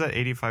on. Was that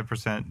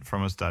 85%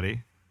 from a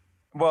study?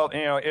 Well,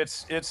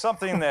 it's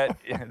something that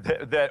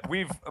that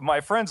my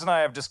friends and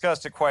I have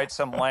discussed at quite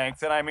some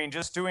length. And I mean,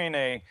 just doing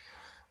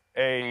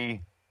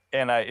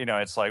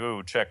it's like,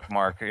 ooh, check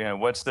mark.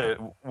 What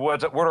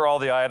are all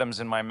the items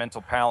in my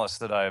mental palace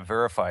that I have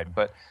verified?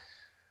 But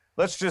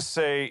let's just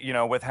say,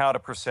 without a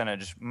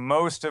percentage,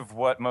 most of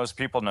what most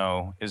people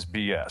know is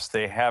BS.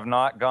 They have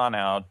not gone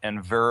out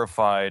and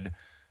verified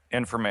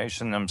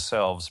information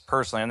themselves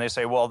personally. And they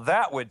say, well,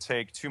 that would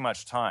take too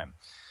much time.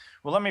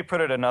 Well, let me put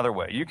it another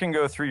way. You can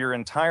go through your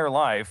entire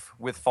life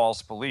with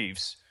false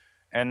beliefs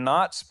and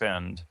not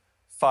spend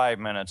 5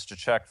 minutes to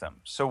check them.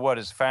 So what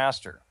is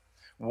faster?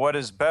 What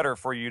is better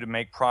for you to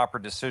make proper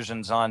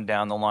decisions on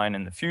down the line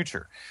in the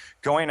future?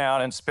 Going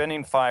out and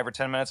spending 5 or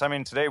 10 minutes. I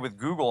mean, today with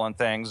Google and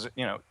things,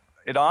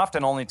 it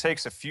often only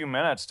takes a few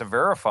minutes to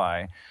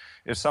verify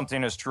if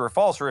something is true or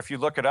false. Or if you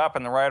look it up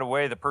and right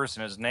away the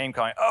person is name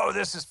calling, oh,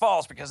 this is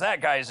false because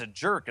that guy is a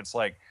jerk. It's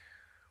like,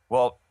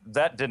 well,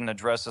 that didn't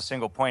address a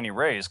single point he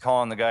raised.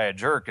 Calling the guy a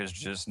jerk is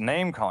just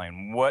name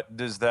calling. What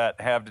does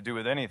that have to do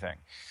with anything?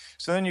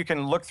 So then you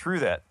can look through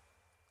that.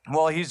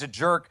 Well, he's a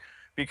jerk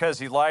because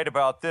he lied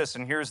about this,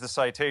 and here's the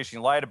citation.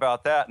 He lied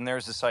about that, and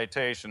there's the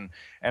citation.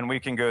 And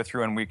we can go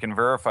through and we can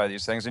verify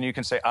these things. And you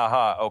can say,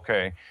 aha,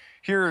 okay,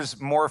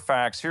 here's more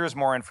facts, here's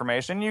more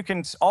information. You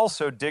can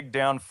also dig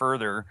down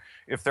further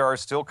if there are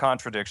still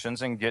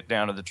contradictions and get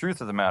down to the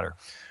truth of the matter.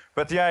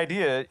 But the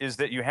idea is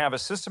that you have a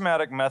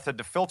systematic method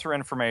to filter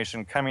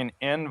information coming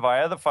in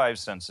via the 5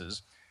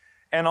 senses.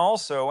 And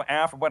also,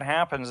 after what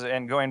happens,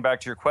 and going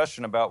back to your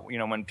question about,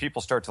 when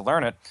people start to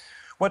learn it,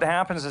 what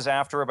happens is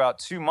after about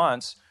 2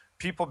 months,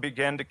 people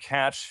begin to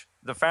catch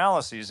the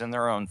fallacies in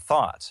their own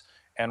thoughts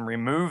and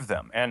remove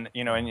them. And,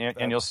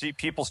 and you'll see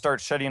people start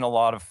shedding a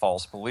lot of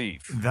false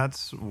belief.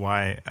 That's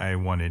why I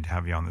wanted to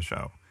have you on the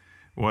show,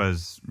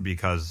 was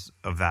because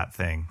of that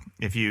thing.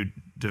 If you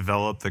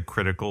develop the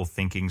critical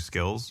thinking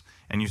skills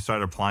and you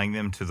start applying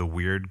them to the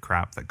weird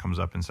crap that comes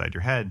up inside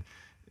your head,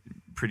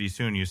 pretty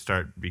soon you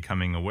start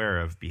becoming aware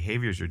of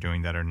behaviors you're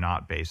doing that are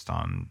not based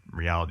on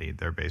reality.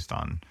 They're based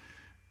on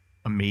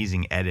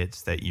amazing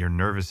edits that your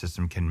nervous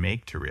system can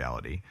make to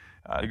reality.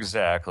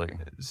 Exactly.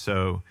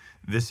 So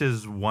this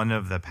is one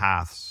of the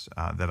paths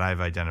that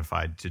I've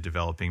identified to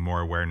developing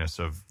more awareness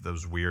of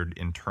those weird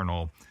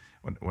internal,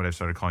 what I've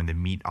started calling the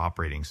meat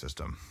operating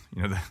system.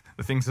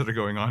 The things that are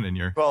going on in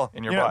your body.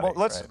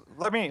 Well,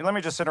 let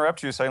me just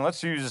interrupt you a second.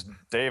 Let's use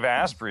Dave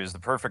Asprey as the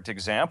perfect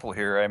example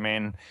here. I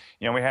mean,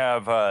 we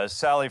have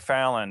Sally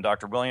Fallon,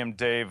 Dr. William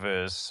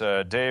Davis,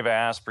 Dave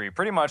Asprey,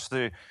 pretty much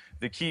the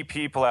key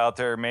people out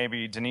there,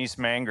 maybe Denise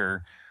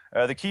Manger,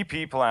 the key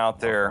people out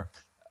there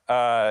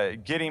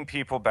getting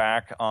people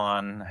back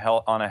on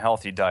a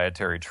healthy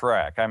dietary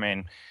track. I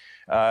mean,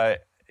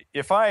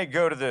 if I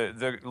go to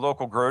the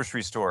local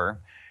grocery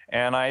store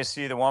and I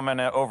see the woman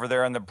over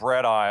there in the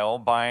bread aisle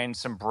buying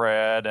some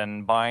bread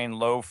and buying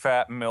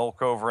low-fat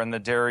milk over in the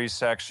dairy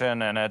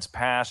section, and it's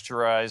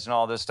pasteurized and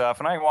all this stuff,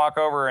 and I walk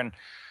over and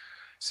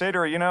say to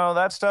her,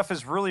 that stuff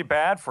is really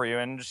bad for you.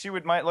 And she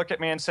might look at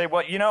me and say,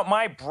 well,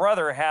 my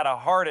brother had a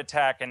heart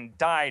attack and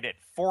died at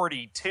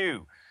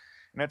 42.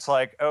 And it's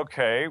like,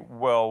 okay,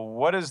 well,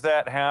 what does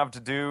that have to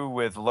do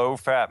with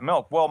low-fat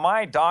milk? Well,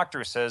 my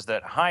doctor says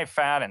that high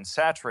fat and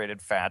saturated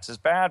fats is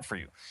bad for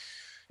you.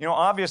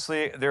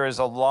 Obviously, there is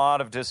a lot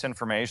of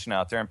disinformation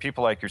out there, and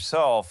people like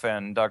yourself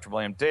and Dr.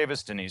 William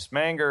Davis, Denise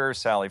Manger,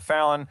 Sally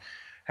Fallon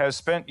has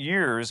spent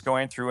years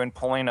going through and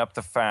pulling up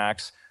the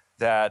facts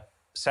that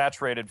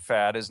saturated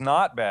fat is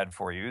not bad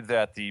for you,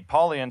 that the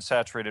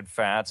polyunsaturated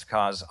fats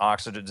cause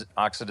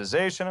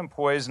oxidization and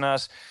poison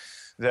us,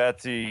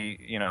 that the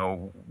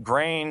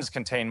grains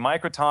contain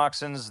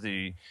mycotoxins,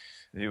 the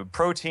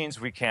proteins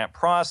we can't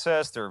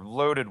process, they're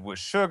loaded with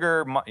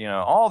sugar,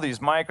 all these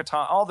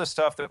all this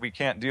stuff that we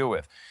can't deal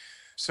with.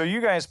 So you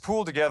guys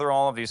pool together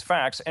all of these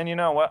facts, and you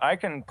know what? I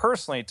can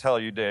personally tell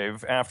you,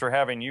 Dave, after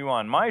having you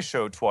on my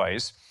show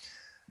twice,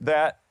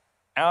 that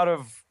out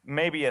of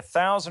maybe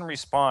 1,000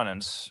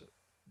 respondents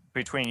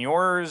between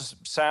yours,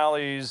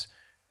 Sally's,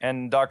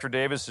 and Dr.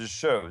 Davis's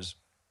shows,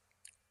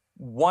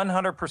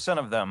 100%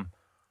 of them,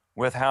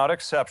 without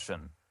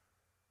exception,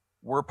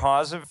 were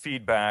positive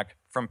feedback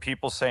from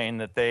people saying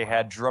that they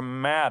had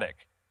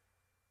dramatic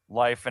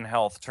life and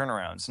health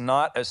turnarounds.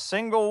 Not a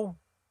single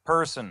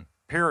person,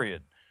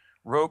 period,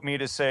 wrote me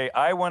to say,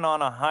 I went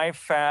on a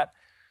high-fat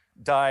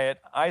diet,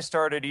 I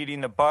started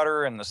eating the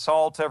butter and the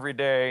salt every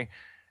day,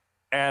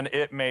 and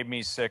it made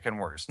me sick and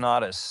worse.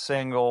 Not a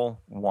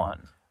single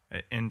one.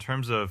 In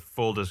terms of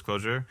full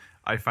disclosure,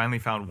 I finally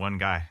found one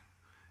guy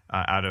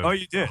out of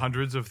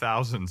hundreds of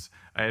thousands.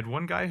 I had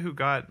one guy who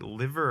got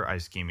liver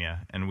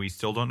ischemia, and we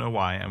still don't know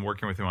why. I'm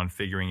working with him on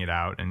figuring it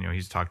out, and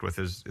he's talked with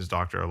his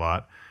doctor a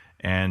lot.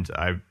 And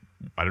I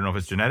don't know if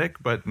it's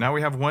genetic, but now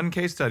we have one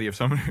case study of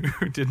someone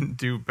who didn't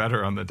do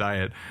better on the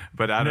diet.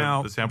 But out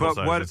of the sample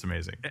size, it's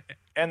amazing.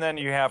 And then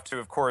you have to,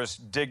 of course,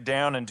 dig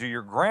down and do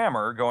your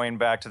grammar going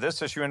back to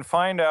this issue and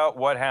find out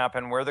what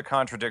happened, where the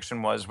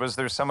contradiction was. Was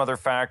there some other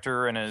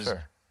factor in his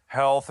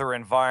health or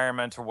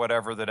environment or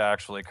whatever that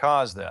actually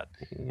caused that?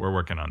 We're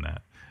working on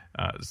that.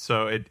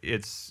 So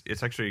it's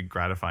actually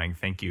gratifying.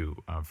 Thank you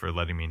for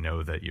letting me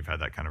know that you've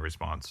had that kind of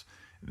response.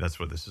 That's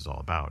what this is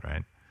all about,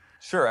 right?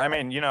 Sure. I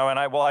mean, and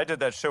I did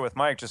that show with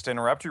Mike, just to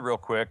interrupt you real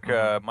quick.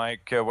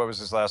 Mike, what was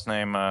his last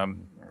name?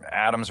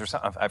 Adams or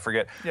something, I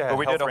forget. Yeah, but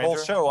we did a whole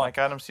show on Mike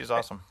Adams. He's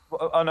awesome.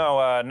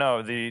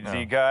 No,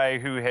 the guy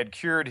who had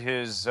cured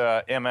his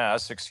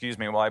MS. Excuse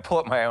me, while I pull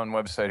up my own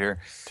website here.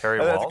 Terry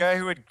Walsh?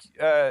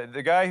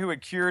 The guy who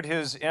had cured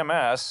his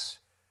MS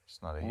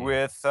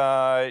with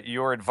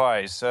your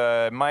advice,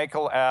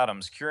 Michael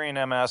Adams, curing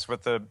MS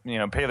with the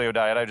paleo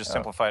diet. I just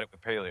simplified it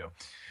with paleo,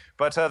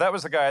 but that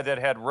was the guy that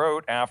had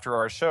wrote after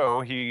our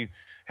show. He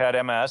had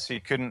MS. He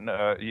couldn't.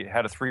 He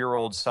had a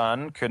 3-year-old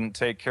son. Couldn't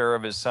take care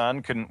of his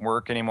son. Couldn't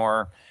work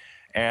anymore.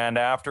 And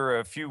after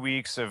a few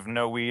weeks of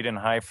no weed and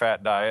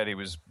high-fat diet, he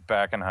was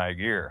back in high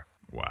gear.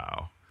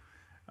 Wow,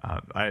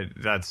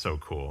 that's so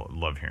cool.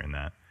 Love hearing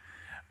that.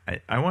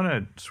 I want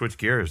to switch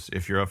gears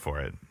if you're up for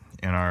it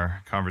in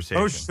our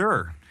conversation. Oh,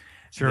 sure.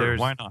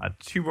 Why not?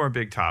 2 more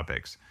big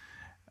topics.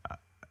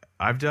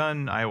 I've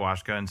done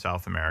ayahuasca in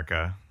South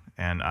America.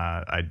 And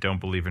I don't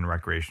believe in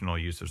recreational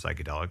use of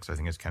psychedelics. I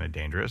think it's kind of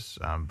dangerous.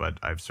 But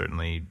I've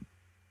certainly,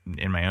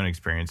 in my own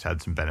experience,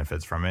 had some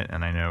benefits from it.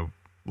 And I know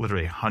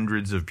literally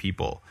hundreds of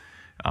people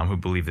who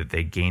believe that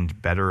they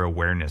gained better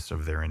awareness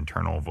of their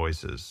internal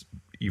voices,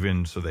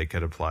 even so they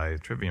could apply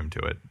Trivium to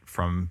it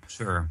from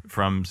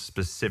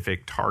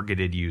specific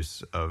targeted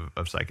use of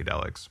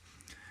psychedelics.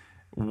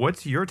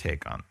 What's your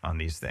take on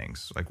these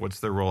things? Like, what's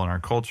their role in our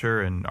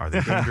culture, and are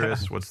they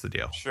dangerous? What's the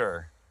deal?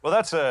 Sure. Well,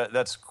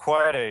 that's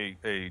quite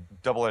a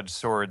double-edged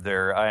sword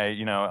there.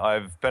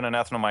 I've been an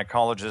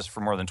ethnomycologist for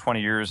more than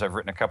 20 years. I've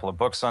written a couple of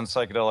books on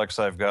psychedelics.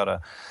 I've got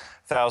a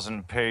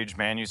 1,000-page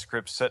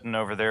manuscript sitting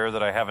over there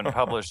that I haven't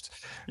published.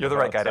 You're the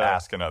right guy to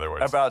ask, in other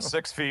words. About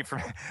 6 feet from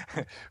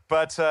me.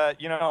 But,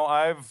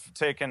 I've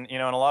taken,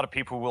 and a lot of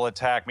people will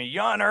attack me.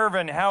 Jan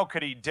Irvin, how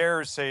could he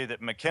dare say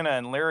that McKenna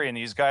and Leary and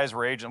these guys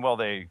were agents? Well,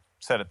 they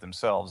said it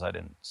themselves. I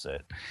didn't say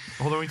it.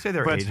 Well, when we say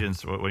they're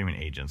agents, what do you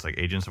mean agents? Like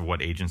agents of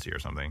what agency or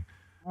something?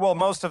 Well,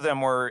 most of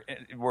them were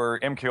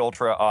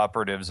MKUltra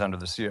operatives under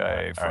the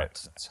CIA, for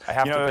instance. I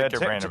have to pick your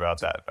brain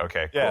about that.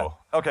 Okay, yeah. Cool.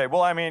 Okay,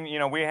 well, I mean,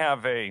 we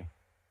have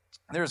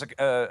there's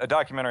a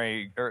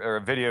documentary or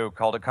a video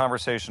called A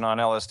Conversation on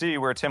LSD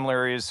where Tim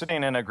Leary is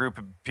sitting in a group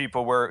of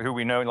people who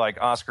we know, like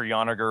Oscar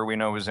Yoniger, we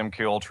know is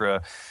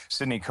MKUltra,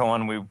 Sidney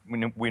Cohen,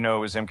 we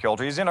know is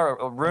MKUltra. He's in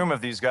a room of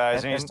these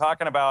guys, and he's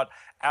talking about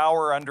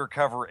our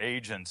undercover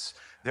agents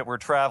that were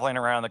traveling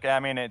around.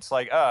 It's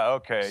like,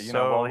 okay,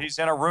 he's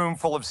in a room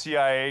full of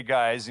CIA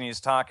guys, and he's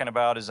talking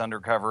about his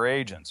undercover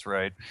agents,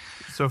 right?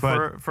 So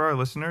for our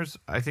listeners,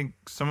 I think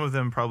some of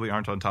them probably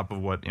aren't on top of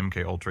what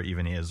MKUltra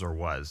even is or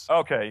was.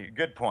 Okay,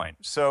 good point.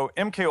 So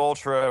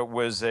MKUltra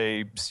was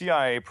a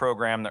CIA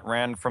program that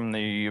ran from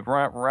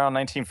around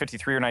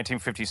 1953 or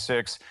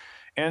 1956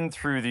 in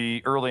through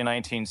the early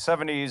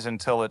 1970s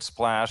until it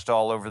splashed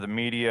all over the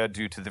media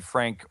due to the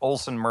Frank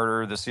Olson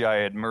murder. The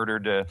CIA had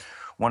murdered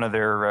one of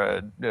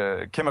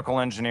their chemical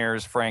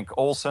engineers, Frank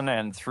Olson,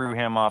 and threw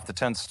him off the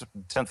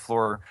 10th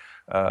floor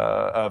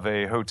of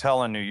a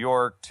hotel in New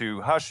York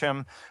to hush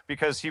him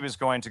because he was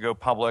going to go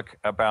public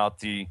about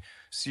the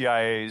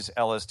CIA's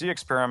LSD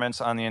experiments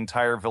on the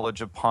entire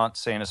village of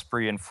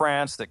Pont-Saint-Esprit in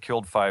France that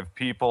killed 5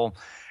 people.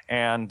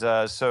 And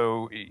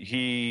so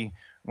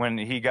when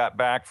he got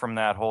back from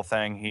that whole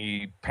thing,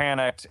 he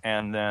panicked,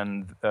 and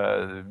then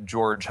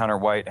George Hunter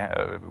White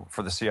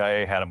for the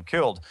CIA had him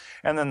killed.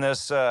 And then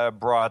this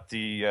brought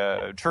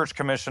the Church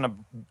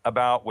Commission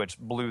about, which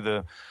blew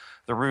the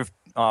roof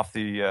off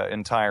the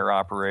entire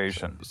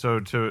operation. So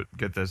to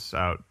get this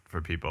out for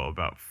people,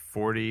 about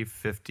 40,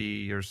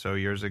 50 or so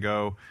years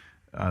ago,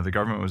 the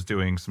government was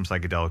doing some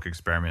psychedelic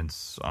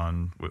experiments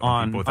on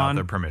people without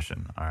their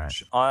permission. All right.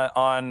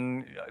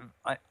 On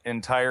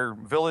entire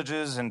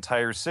villages,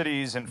 entire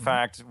cities. In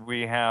fact,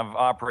 we have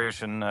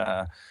Operation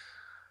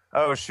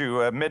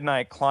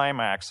Midnight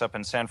Climax up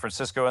in San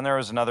Francisco, and there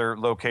was another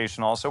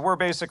location also where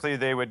basically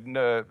they would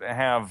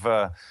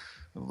have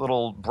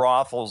little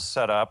brothels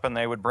set up, and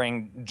they would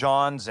bring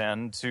Johns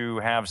in to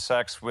have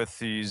sex with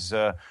these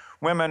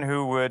women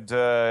who would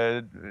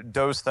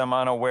dose them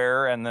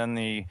unaware, and then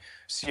the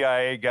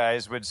CIA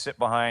guys would sit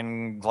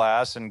behind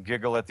glass and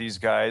giggle at these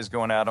guys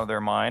going out of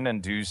their mind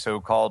and do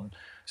so-called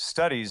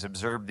studies,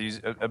 observe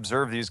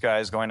these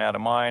guys going out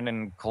of mind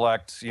and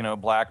collect,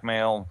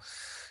 blackmail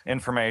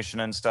information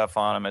and stuff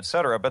on them, et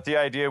cetera. But the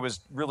idea was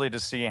really to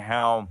see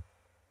how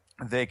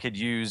they could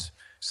use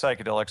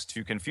psychedelics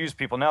to confuse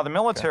people. Now, the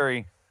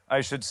military, I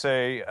should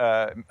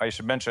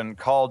mention,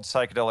 called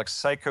psychedelics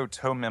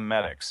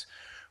psychotomimetics,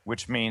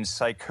 which means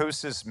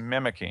psychosis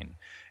mimicking.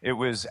 It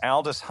was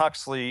Aldous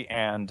Huxley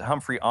and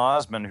Humphrey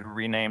Osmond who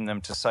renamed them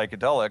to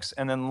psychedelics.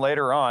 And then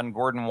later on,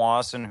 Gordon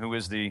Wasson, who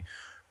was the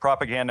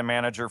propaganda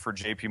manager for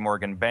JP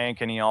Morgan Bank,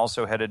 and he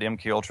also headed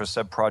MKUltra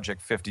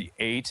Sub-Project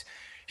 58.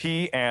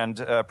 He and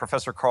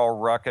Professor Carl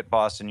Ruck at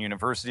Boston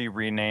University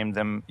renamed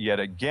them yet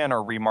again,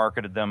 or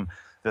remarketed them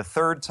the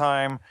third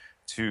time,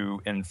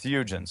 to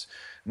entheogens.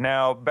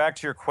 Now, back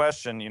to your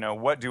question,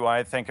 what do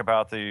I think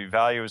about the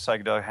value of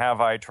psychedelics?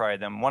 Have I tried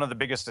them? One of the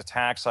biggest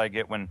attacks I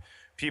get when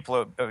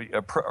people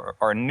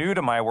are new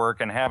to my work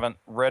and haven't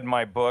read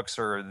my books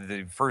or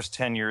the first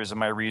 10 years of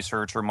my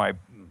research or my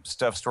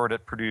stuff stored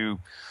at Purdue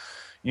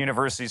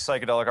University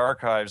Psychedelic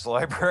Archives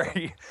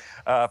Library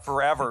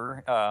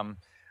forever,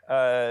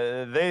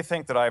 they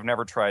think that I've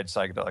never tried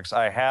psychedelics.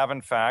 I have,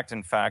 in fact.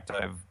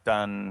 I've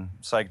done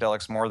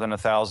psychedelics more than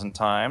 1,000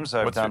 times.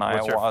 I've done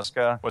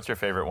ayahuasca. What's your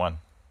favorite one?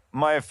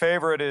 My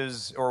favorite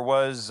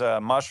was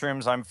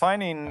mushrooms. I'm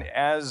finding,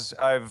 as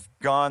I've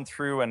gone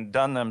through and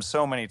done them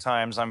so many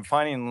times, I'm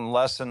finding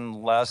less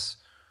and less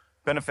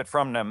benefit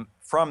from them.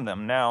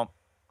 Now,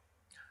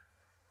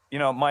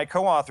 my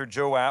co-author,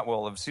 Joe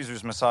Atwill of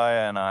Caesar's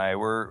Messiah, and I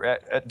were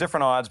at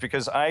different odds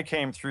because I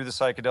came through the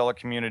psychedelic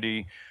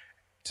community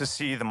to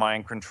see the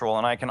mind control,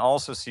 and I can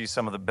also see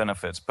some of the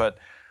benefits, but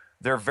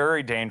they're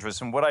very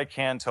dangerous. And what I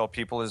can tell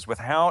people is,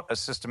 without a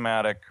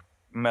systematic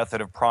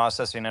method of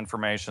processing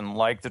information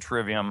like the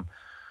Trivium,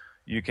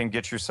 you can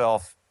get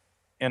yourself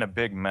in a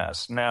big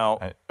mess. Now,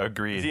 I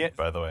agreed,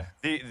 by the way.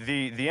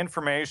 The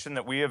information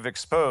that we have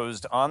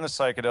exposed on the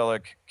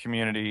psychedelic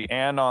community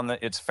and on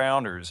its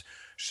founders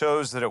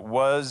shows that it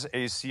was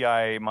a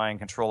CIA mind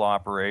control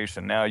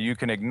operation. Now, you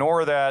can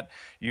ignore that.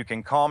 You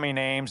can call me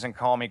names and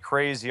call me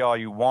crazy all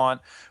you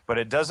want, but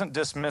it doesn't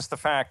dismiss the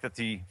fact that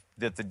the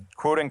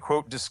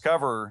quote-unquote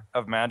discoverer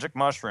of magic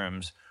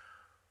mushrooms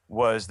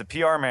was the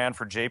PR man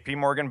for JP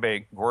Morgan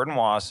Bank, Gordon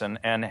Wasson,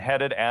 and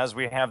headed, as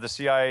we have the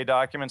CIA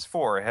documents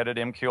for, headed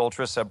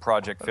MKUltra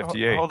Sub-Project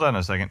 58. Hold on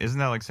a second. Isn't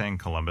that like saying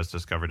Columbus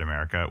discovered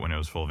America when it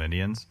was full of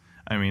Indians?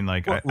 I mean,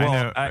 like, I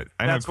know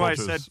that's why I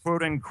cultures... said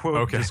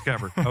quote-unquote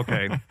discovered.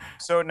 Okay.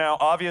 So now,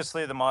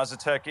 obviously, the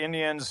Mazatec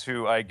Indians,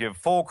 who I give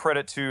full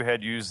credit to,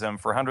 had used them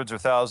for hundreds or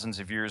thousands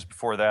of years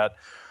before that.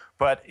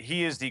 But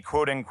he is the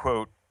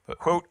quote-unquote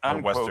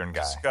Western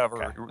guy.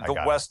 Discoverer, Okay,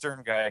 the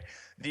Western guy,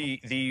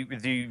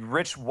 the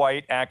rich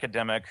white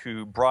academic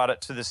who brought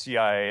it to the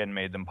CIA and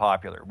made them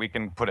popular. We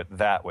can put it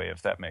that way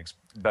if that makes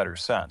better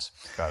sense.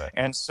 Got it.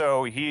 And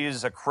so he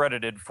is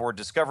accredited for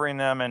discovering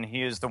them, and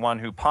he is the one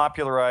who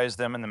popularized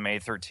them in the May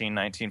 13,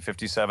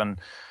 1957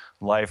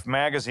 Life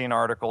magazine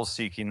article,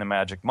 Seeking the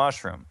Magic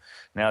Mushroom.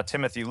 Now,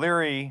 Timothy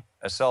Leary,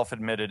 a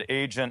self-admitted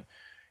agent,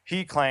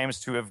 he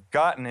claims to have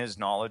gotten his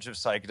knowledge of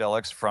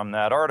psychedelics from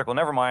that article.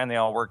 Never mind, they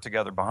all work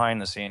together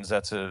behind the scenes.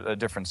 That's a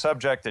different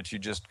subject that you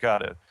just got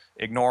to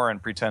ignore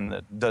and pretend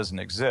that doesn't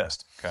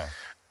exist. Okay.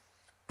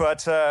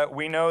 But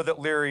we know that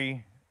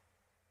Leary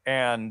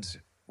and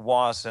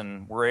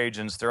Wasson were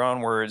agents, their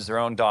own words, their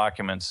own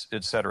documents,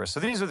 etc.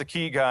 So these are the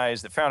key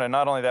guys that found it.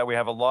 Not only that, we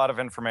have a lot of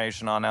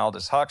information on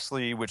Aldous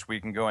Huxley, which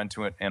we can go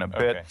into it in a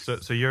bit.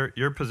 So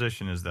your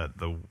position is that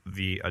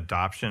the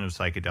adoption of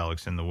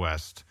psychedelics in the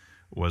West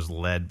was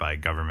led by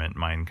government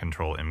mind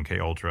control,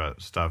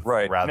 MKUltra stuff,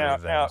 rather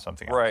than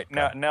something else. Right.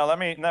 Okay. Now let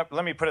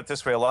me put it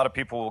this way. A lot of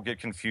people will get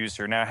confused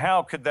here. Now,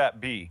 how could that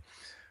be?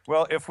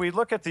 Well, if we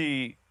look at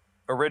the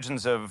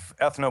origins of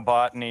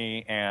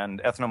ethnobotany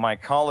and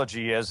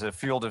ethnomycology as a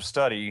field of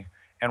study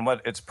and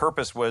what its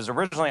purpose was,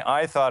 originally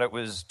I thought it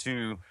was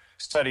to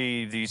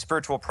study the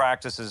spiritual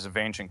practices of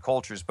ancient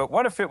cultures. But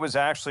what if it was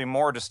actually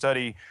more to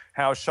study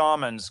how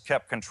shamans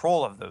kept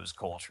control of those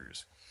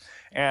cultures?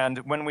 And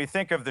when we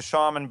think of the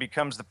shaman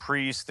becomes the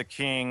priest, the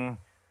king,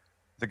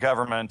 the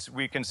government,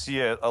 we can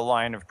see a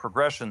line of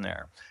progression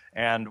there.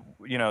 And,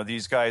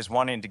 these guys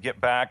wanting to get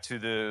back to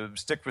the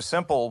stick with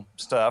simple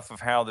stuff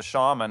of how the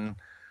shaman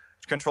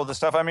controlled the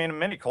stuff. I mean, in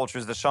many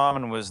cultures, the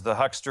shaman was the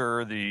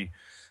huckster,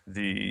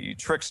 the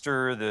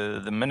trickster,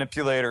 the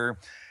manipulator,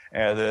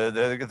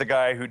 the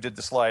guy who did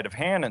the sleight of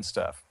hand and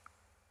stuff.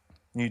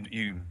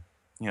 You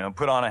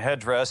put on a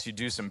headdress, you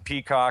do some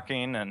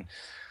peacocking, and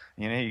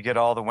you get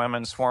all the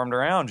women swarmed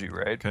around you,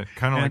 right?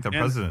 Kind of like the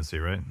presidency,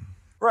 right?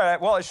 Right.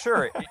 Well,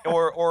 sure.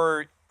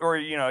 or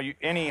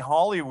any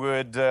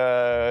Hollywood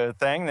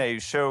thing, they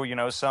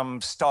show, some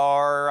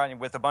star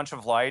with a bunch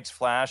of lights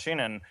flashing,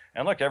 and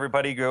look,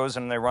 everybody goes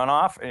and they run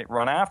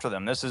after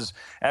them. This is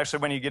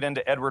actually, when you get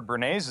into Edward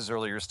Bernays'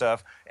 earlier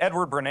stuff,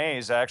 Edward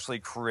Bernays actually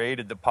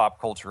created the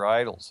pop culture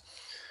idols.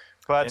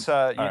 But,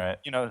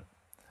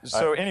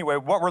 So anyway,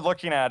 what we're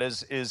looking at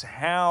is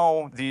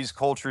how these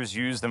cultures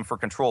use them for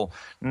control.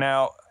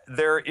 Now,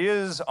 there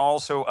is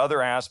also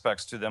other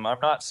aspects to them. I'm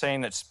not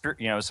saying that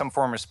some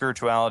form of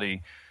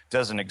spirituality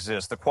doesn't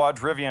exist. The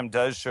Quadrivium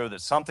does show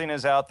that something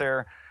is out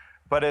there,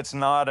 but it's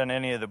not in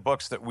any of the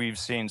books that we've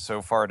seen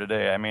so far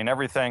today. I mean,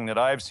 everything that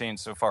I've seen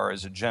so far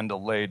is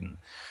agenda-laden.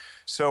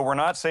 So we're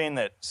not saying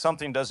that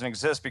something doesn't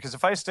exist, because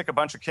if I stick a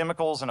bunch of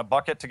chemicals in a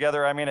bucket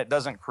together, it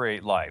doesn't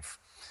create life.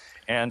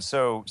 And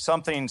so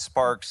something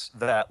sparks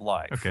that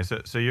life. Okay,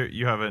 so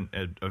you have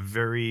a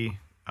very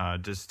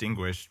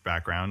distinguished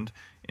background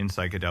in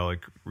psychedelic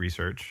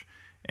research,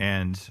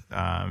 and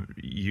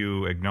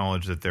you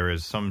acknowledge that there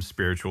is some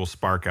spiritual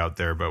spark out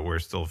there, but we're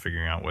still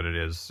figuring out what it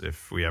is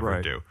if we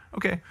ever do.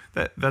 Okay,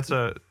 that's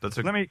a.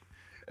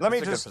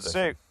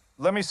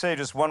 Let me say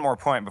just one more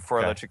point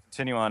before I let you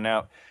continue on.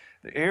 Now,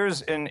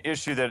 here's an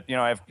issue that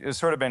I've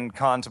sort of been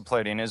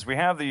contemplating: is we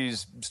have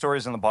these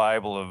stories in the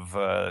Bible of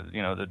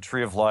the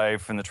tree of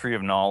life and the tree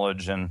of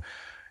knowledge and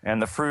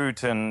the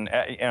fruit, and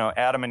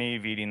Adam and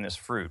Eve eating this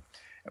fruit.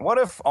 And what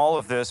if all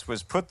of this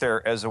was put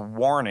there as a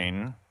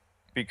warning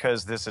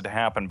because this had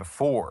happened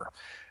before?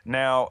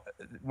 Now,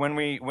 when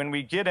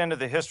we get into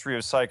the history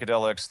of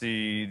psychedelics,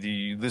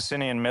 the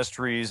Licinian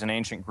mysteries in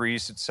ancient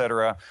Greece,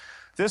 etc.,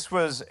 this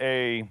was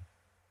a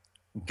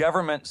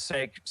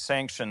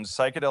government-sanctioned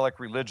psychedelic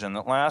religion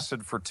that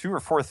lasted for 2,000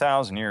 or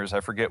 4,000 years. I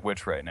forget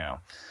which right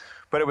now.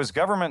 But it was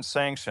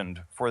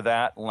government-sanctioned for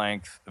that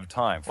length of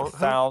time, for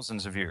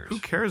thousands of years. Who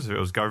cares if it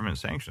was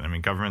government-sanctioned? I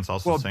mean, governments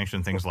also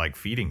sanction things like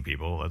feeding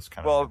people. That's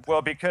kind of...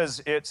 Well,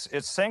 because it's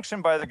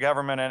sanctioned by the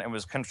government, and it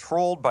was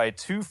controlled by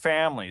two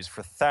families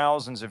for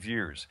thousands of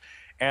years.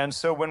 And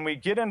so when we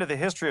get into the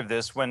history of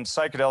this, when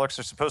psychedelics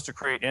are supposed to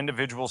create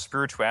individual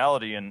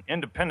spirituality and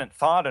independent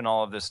thought and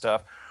all of this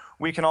stuff,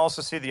 we can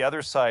also see the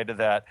other side of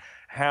that,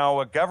 how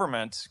a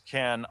government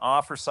can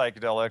offer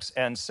psychedelics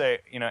and say,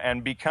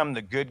 and become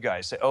the good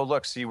guy. Say, oh,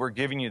 look, see, we're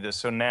giving you this.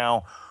 So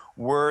now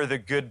we're the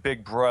good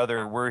big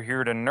brother. We're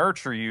here to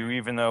nurture you,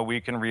 even though we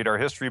can read our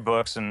history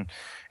books and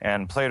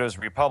Plato's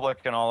Republic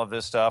and all of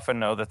this stuff and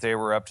know that they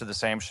were up to the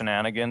same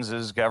shenanigans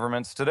as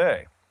governments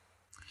today.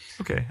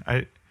 Okay.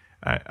 I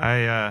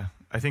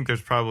think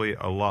there's probably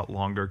a lot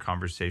longer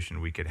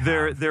conversation we could have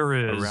there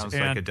is around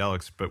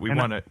psychedelics, but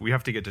we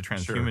have to get to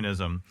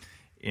transhumanism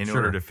in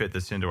order to fit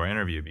this into our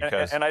interview.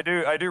 Because and I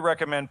do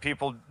recommend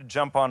people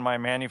jump on my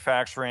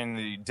Manufacturing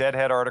the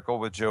Deadhead article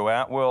with Joe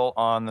Atwill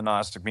on the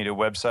Gnostic Media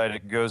website.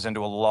 It goes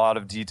into a lot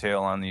of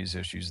detail on these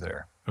issues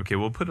there. Okay,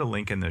 we'll put a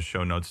link in the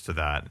show notes to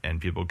that, and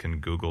people can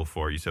Google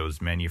for you. So it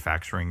was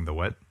Manufacturing the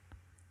what?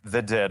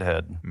 The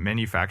Deadhead.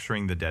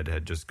 Manufacturing the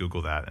Deadhead. Just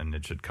Google that, and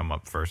it should come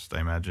up first, I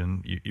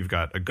imagine. You've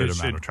got a good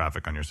amount of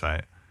traffic on your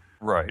site.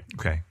 Right.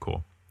 Okay,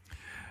 cool.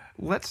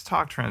 Let's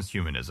talk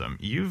transhumanism.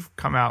 You've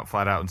come out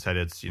flat out and said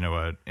it's, a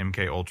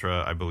MK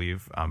Ultra, I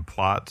believe,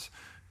 plot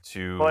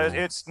to... Well,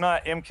 it's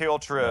not MK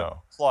Ultra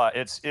plot.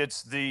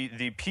 It's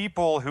the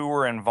people who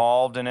were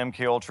involved in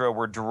MK Ultra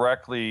were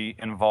directly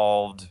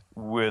involved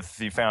with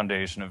the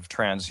foundation of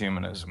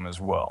transhumanism as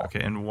well.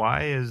 Okay, and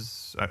why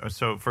is...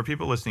 So for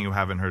people listening who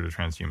haven't heard of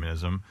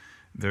transhumanism,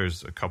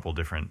 there's a couple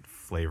different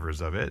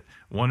flavors of it.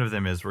 One of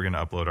them is we're going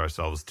to upload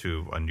ourselves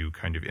to a new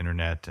kind of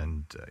internet,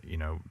 and,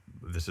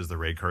 this is the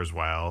Ray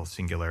Kurzweil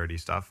singularity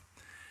stuff.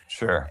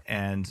 Sure.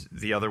 And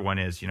the other one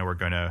is, we're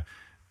going to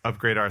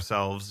upgrade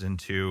ourselves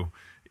into,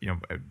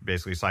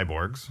 basically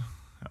cyborgs.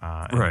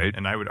 Right.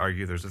 And I would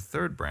argue there's a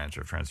third branch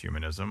of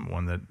transhumanism,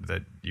 one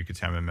that you could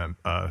say I'm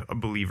a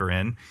believer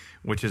in,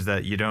 which is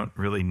that you don't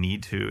really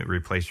need to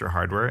replace your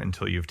hardware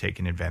until you've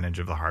taken advantage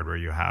of the hardware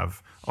you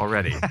have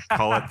already.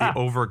 Call it the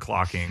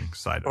overclocking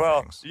side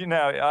of things.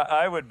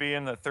 I would be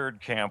in the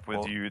third camp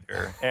with you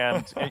there.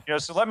 And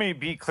so let me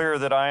be clear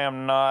that I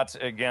am not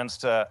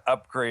against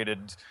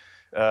upgraded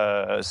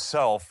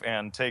self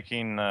and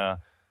taking,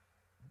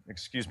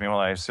 excuse me while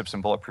I sip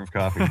some bulletproof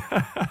coffee.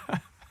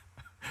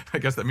 I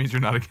guess that means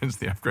you're not against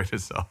the upgrade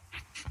itself.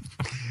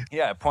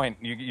 Yeah, point.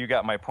 You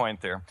got my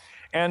point there.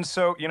 And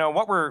so,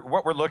 what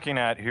we're looking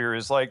at here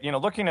is like,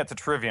 looking at the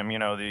Trivium,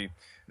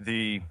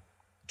 the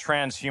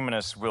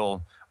transhumanists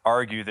will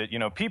argue that,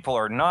 people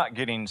are not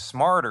getting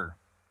smarter.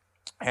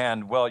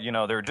 And, well,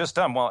 they're just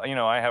dumb. Well,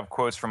 I have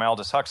quotes from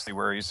Aldous Huxley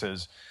where he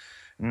says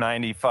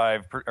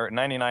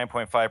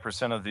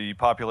 99.5% of the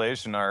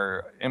population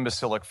are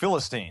imbecilic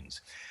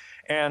Philistines.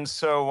 And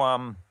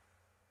so,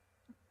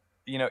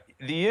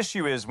 the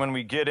issue is when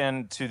we get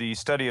into the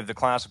study of the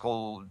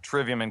classical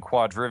trivium and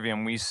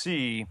quadrivium, we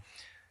see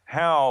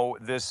how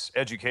this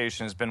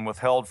education has been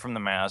withheld from the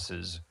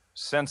masses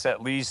since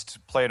at least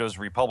Plato's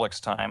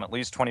Republic's time, at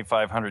least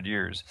 2,500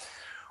 years.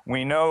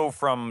 We know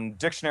from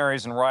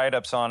dictionaries and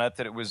write-ups on it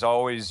that it was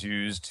always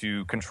used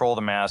to control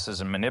the masses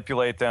and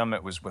manipulate them.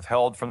 It was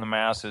withheld from the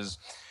masses.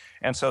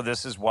 And so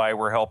this is why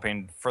we're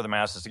helping for the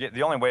masses to get.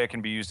 The only way it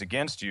can be used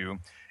against you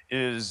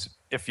is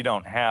if you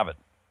don't have it.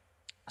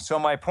 So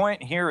my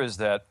point here is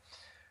that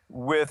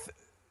with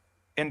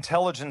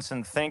intelligence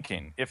and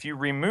thinking, if you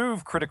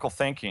remove critical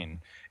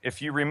thinking,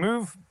 if you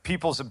remove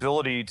people's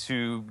ability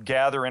to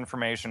gather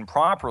information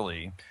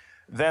properly,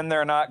 then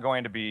they're not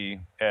going to be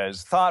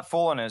as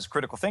thoughtful and as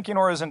critical thinking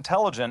or as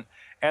intelligent,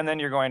 and then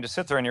you're going to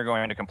sit there and you're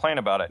going to complain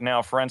about it.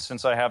 Now, for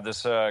instance, I have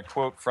this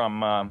quote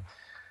from,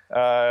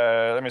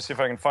 let me see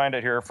if I can find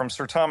it here, from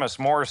Sir Thomas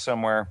More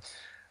somewhere.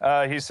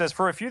 He says,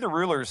 "For a few the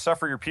rulers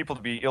suffer your people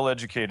to be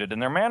ill-educated,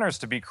 and their manners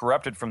to be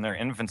corrupted from their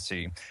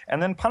infancy,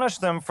 and then punish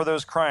them for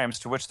those crimes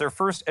to which their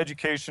first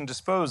education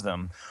disposed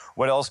them.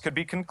 What else could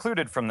be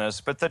concluded from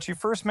this, but that you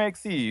first make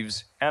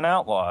thieves and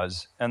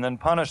outlaws, and then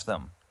punish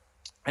them?"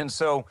 And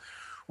so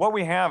what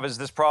we have is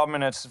this problem,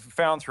 and it's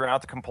found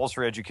throughout the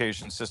compulsory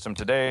education system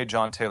today.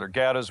 John Taylor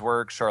Gatto's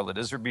work, Charlotte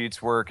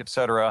Iserbyt's work, et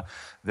cetera.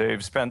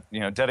 They've spent,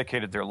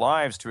 dedicated their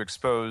lives to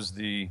expose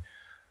the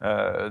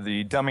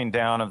dumbing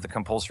down of the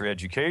compulsory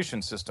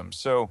education system.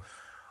 So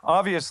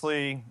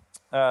obviously,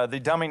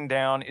 the dumbing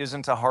down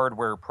isn't a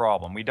hardware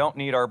problem. We don't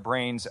need our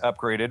brains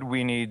upgraded.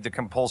 We need the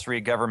compulsory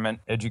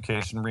government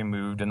education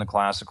removed and the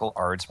classical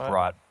arts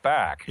brought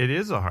back. It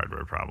is a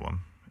hardware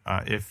problem.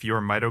 If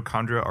your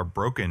mitochondria are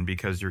broken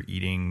because you're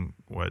eating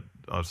what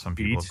some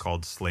people have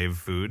called slave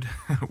food,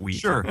 wheat.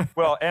 Sure.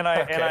 Well, and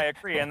I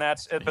agree, and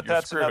that's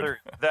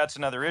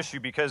another issue,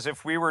 because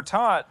if we were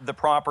taught the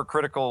proper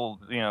critical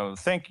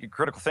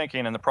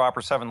thinking and the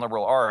proper 7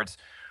 liberal arts,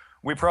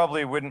 we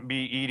probably wouldn't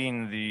be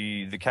eating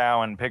the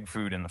cow and pig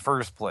food in the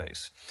first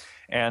place.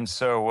 And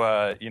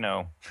so,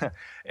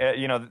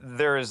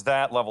 there is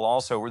that level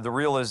also, the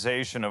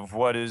realization of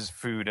what is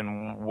food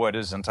and what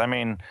isn't. I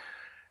mean,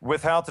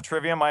 without the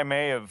Trivium, I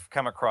may have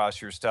come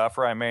across your stuff,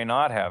 or I may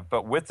not have.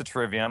 But with the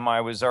Trivium,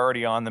 I was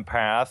already on the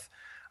path.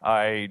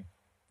 I,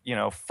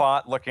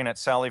 fought looking at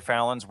Sally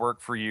Fallon's work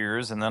for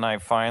years, and then I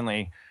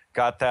finally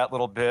got that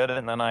little bit,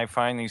 and then I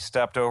finally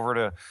stepped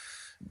over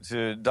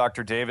to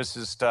Dr.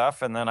 Davis's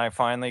stuff, and then I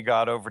finally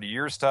got over to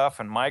your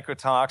stuff and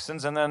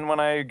mycotoxins, and then when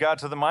I got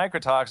to the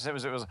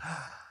mycotoxins, it was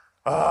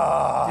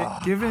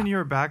Given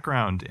your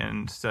background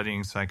in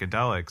studying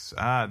psychedelics,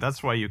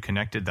 that's why you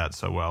connected that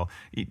so well.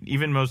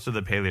 Even most of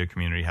the paleo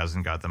community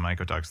hasn't got the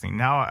mycotox thing.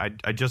 Now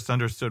I just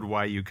understood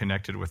why you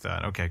connected with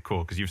that. Okay,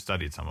 cool, because you've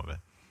studied some of it.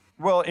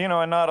 Well,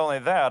 and not only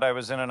that, I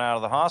was in and out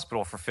of the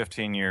hospital for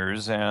 15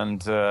 years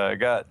and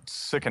got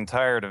sick and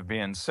tired of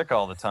being sick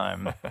all the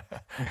time.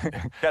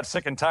 Got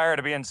sick and tired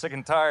of being sick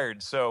and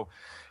tired. So,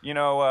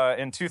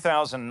 in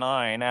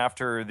 2009,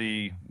 after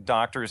the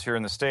doctors here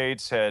in the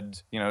States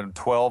had,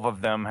 12 of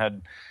them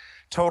had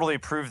totally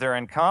proved their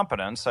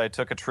incompetence, I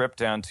took a trip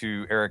down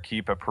to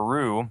Arequipa,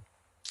 Peru,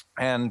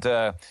 and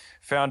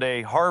found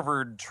a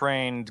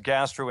Harvard-trained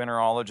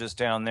gastroenterologist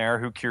down there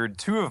who cured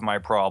 2 of my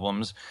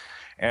problems.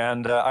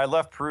 And I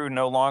left Peru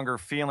no longer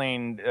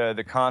feeling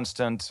the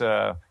constant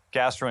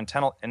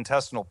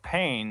gastrointestinal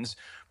pains.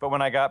 But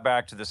when I got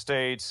back to the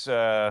States,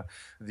 the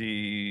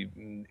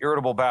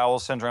irritable bowel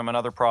syndrome and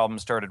other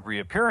problems started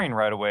reappearing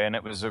right away. And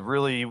it was a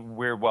really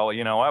weird,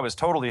 I was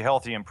totally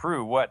healthy in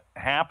Peru. What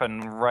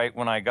happened right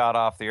when I got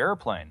off the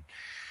airplane?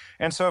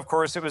 And so, of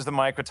course, it was the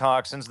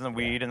mycotoxins and the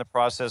weed and the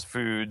processed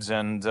foods.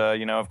 And,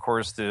 of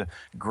course, the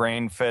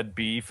grain-fed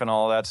beef and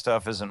all that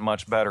stuff isn't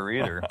much better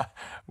either.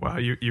 Wow,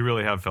 you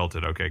really have felt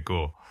it. Okay,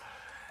 cool.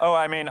 Oh,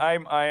 I mean,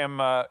 I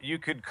am, you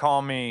could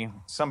call me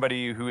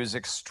somebody who is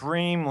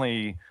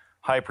extremely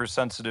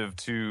hypersensitive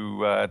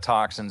to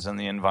toxins in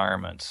the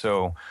environment.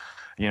 So,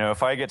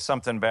 if I get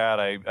something bad,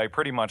 I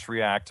pretty much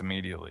react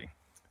immediately.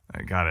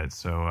 I got it.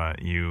 So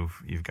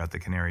you've got the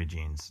canary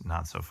genes.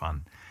 Not so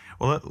fun.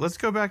 Well, let's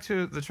go back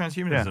to the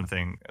transhumanism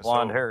thing.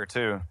 Blonde hair,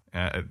 too.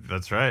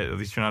 That's right. At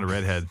least you're not a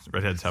redhead.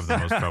 Redheads have the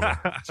most trouble.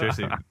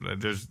 Seriously,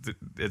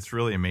 it's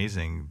really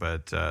amazing.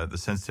 But the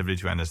sensitivity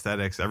to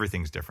anesthetics,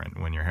 everything's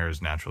different when your hair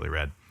is naturally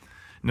red.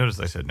 Notice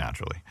I said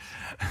naturally.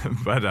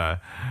 But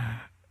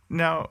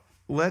now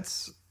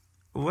let's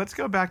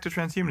go back to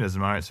transhumanism.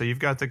 All right, so you've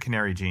got the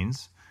canary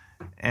genes.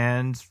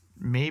 And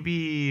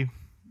maybe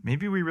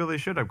we really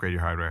should upgrade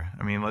your hardware.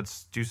 I mean,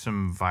 let's do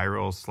some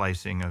viral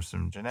slicing of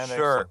some genetics.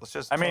 Sure. Let's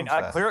just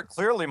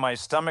clearly my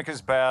stomach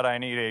is bad. I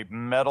need a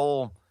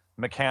metal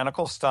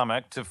mechanical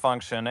stomach to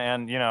function.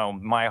 And,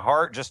 my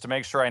heart, just to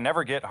make sure I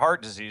never get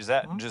heart disease,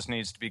 that just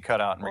needs to be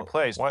cut out and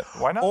replaced.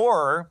 Why not?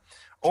 Or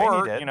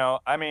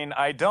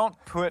I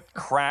don't put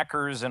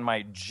crackers in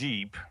my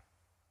Jeep.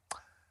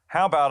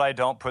 How about I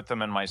don't put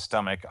them in my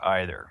stomach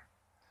either?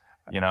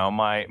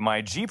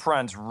 My Jeep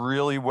runs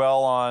really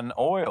well on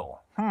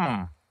oil.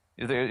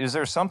 Is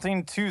there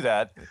something to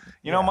that?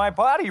 My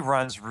body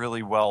runs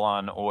really well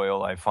on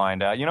oil, I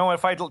find out.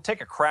 If I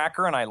take a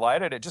cracker and I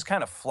light it, it just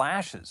kind of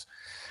flashes.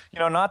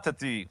 Not that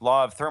the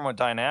law of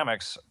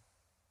thermodynamics,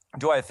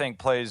 do I think,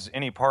 plays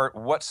any part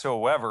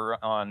whatsoever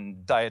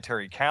on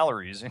dietary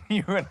calories. And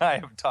you and I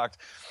have talked,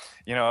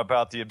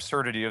 about the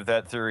absurdity of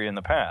that theory in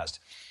the past.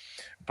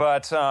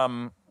 But,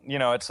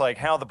 it's like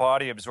how the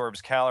body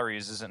absorbs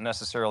calories isn't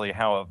necessarily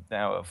how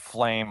a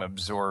flame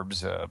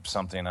absorbs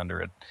something under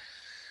it.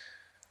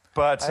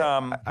 But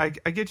I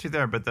get you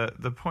there, but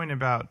the point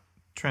about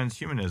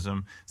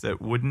transhumanism is that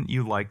wouldn't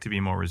you like to be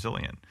more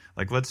resilient?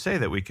 Like, let's say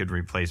that we could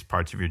replace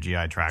parts of your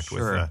GI tract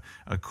with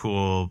a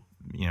cool,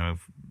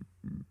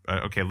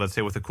 let's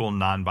say with a cool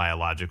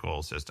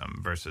non-biological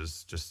system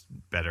versus just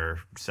better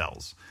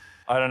cells.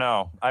 I don't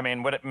know. I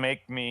mean, would it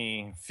make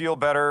me feel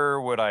better?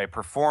 Would I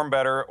perform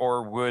better?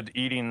 Or would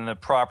eating the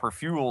proper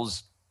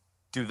fuels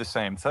do the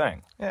same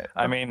thing? Yeah,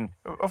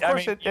 of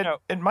course,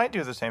 it might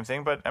do the same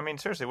thing, but I mean,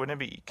 seriously,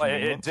 wouldn't it be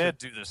convenient? It did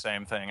do the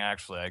same thing,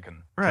 actually. I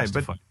can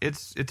testify. But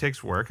it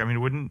takes work. I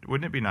mean, wouldn't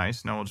it be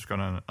nice? No, we'll just go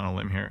on a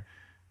limb here.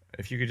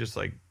 If you could just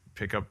like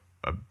pick up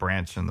a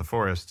branch in the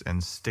forest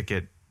and stick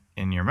it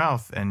in your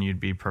mouth, and you'd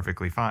be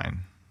perfectly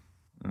fine.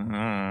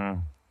 Mm-hmm.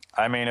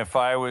 I mean, if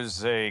I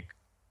was a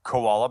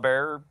koala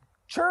bear,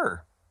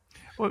 sure.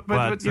 Well,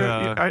 but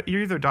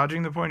you're either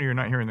dodging the point or you're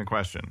not hearing the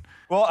question.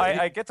 Well,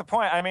 I get the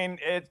point. I mean,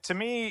 to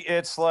me,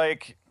 it's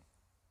like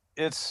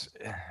it's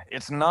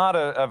not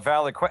a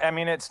valid question. I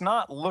mean, it's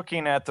not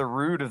looking at the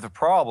root of the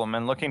problem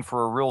and looking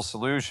for a real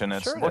solution.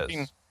 It's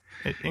looking.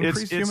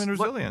 Increase human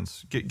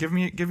resilience. Give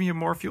me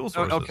more fuel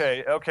sources.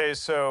 Okay.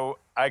 So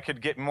I could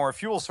get more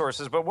fuel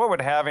sources, but what would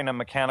having a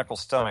mechanical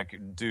stomach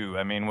do?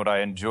 I mean, would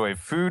I enjoy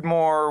food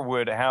more?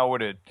 How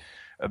would it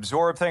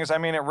absorb things? I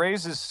mean, it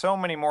raises so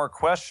many more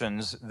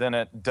questions than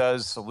it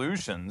does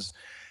solutions,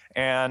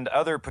 and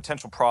other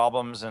potential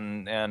problems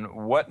and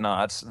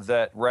whatnots.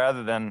 That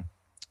rather than,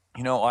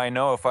 I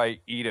know if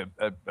I eat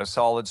a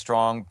solid,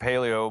 strong,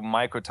 paleo,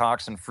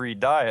 mycotoxin-free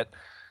diet,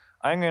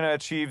 I'm going to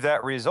achieve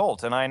that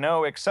result. And I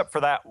know, except for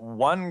that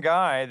one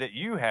guy that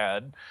you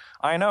had,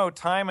 I know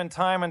time and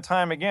time and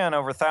time again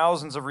over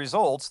thousands of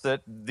results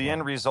that the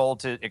end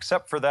result,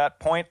 except for that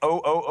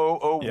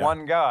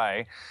 0.00001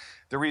 guy,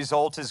 the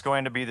result is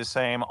going to be the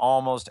same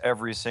almost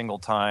every single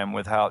time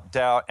without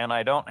doubt. And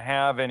I don't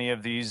have any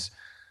of these,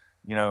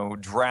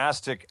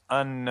 drastic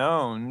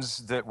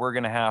unknowns that we're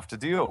going to have to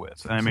deal with.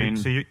 So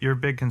your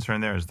big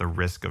concern there is the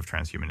risk of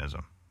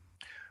transhumanism.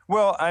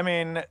 Well, I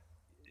mean,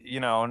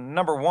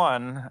 number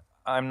one,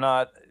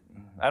 I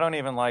don't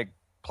even like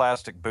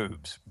plastic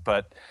boobs,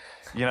 but,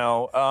 did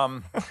you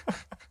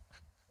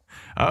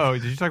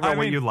talk about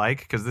what you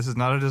like? Because this is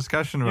not a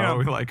discussion about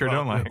what we like or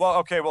don't like. Well,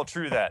 okay,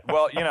 true that.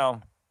 Well,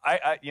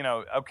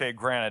 okay,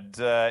 granted,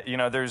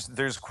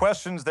 there's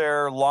questions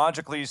there.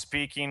 Logically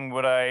speaking,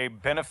 would I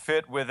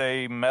benefit with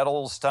a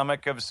metal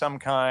stomach of some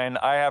kind?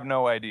 I have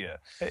no idea.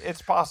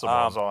 It's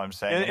possible, is all I'm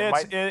saying.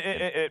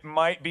 It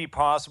might be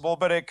possible,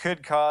 but it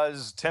could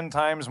cause 10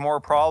 times more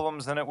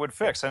problems than it would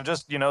fix. And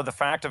just, the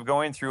fact of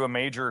going through a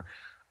major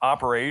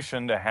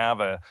operation to have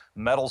a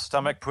metal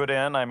stomach put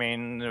in, I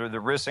mean, the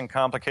risks and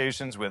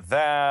complications with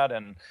that,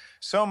 and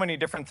so many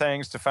different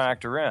things to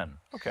factor in.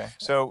 Okay.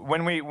 So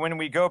when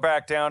we go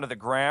back down to the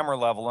grammar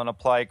level and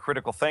apply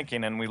critical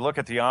thinking and we look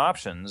at the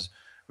options,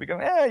 we go,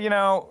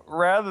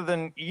 rather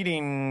than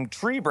eating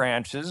tree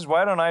branches,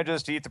 why don't I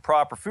just eat the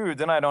proper food?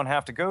 Then I don't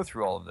have to go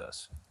through all of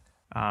this.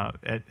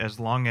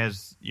 As long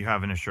as you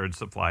have an assured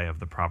supply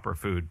of the proper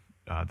food,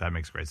 that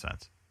makes great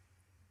sense.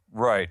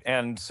 Right.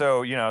 And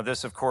so,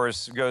 this, of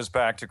course, goes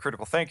back to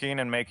critical thinking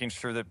and making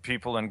sure that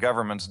people and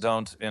governments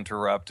don't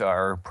interrupt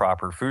our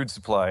proper food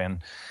supply and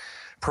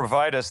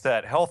provide us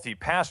that healthy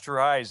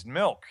pasteurized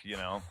milk,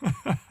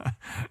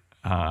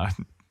 I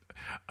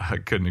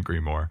couldn't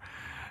agree more.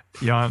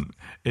 Jan,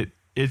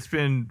 it's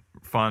been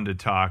fun to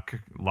talk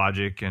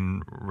logic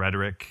and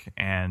rhetoric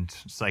and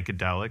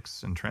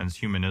psychedelics and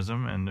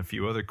transhumanism and a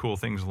few other cool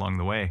things along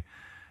the way.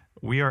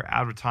 We are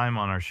out of time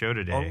on our show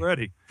today.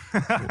 Already.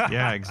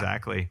 Yeah,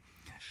 exactly.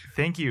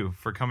 Thank you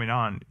for coming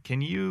on. Can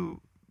you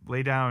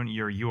lay down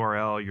your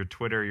URL, your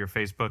Twitter, your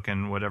Facebook,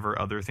 and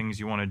whatever other things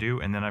you want to do?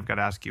 And then I've got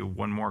to ask you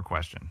one more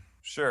question.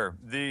 Sure.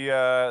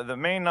 The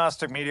main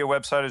Gnostic Media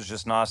website is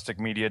just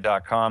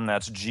gnosticmedia.com.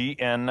 That's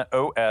GNOSTIC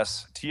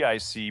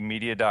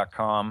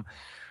media.com.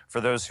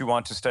 For those who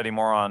want to study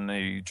more on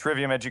the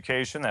Trivium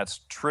education, that's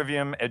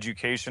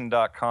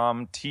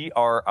triviumeducation.com,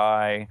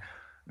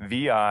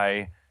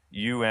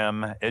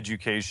 TRIVIUM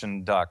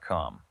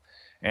education.com.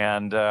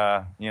 And,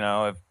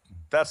 if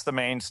that's the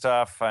main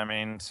stuff. I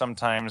mean,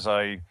 sometimes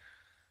I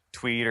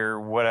tweet or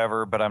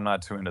whatever, but I'm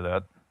not too into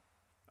that.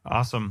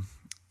 Awesome.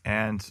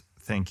 And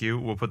thank you.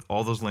 We'll put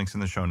all those links in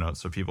the show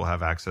notes so people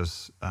have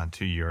access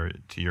to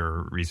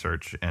your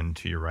research and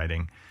to your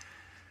writing.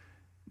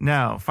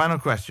 Now, final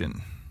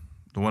question,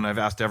 the one I've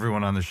asked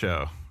everyone on the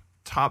show.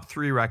 Top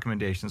 3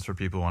 recommendations for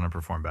people who want to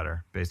perform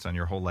better based on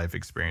your whole life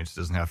experience. It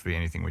doesn't have to be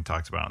anything we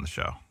talked about on the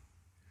show.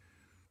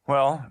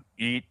 Well,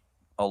 eat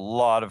a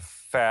lot of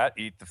fat.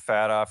 Eat the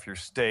fat off your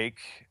steak.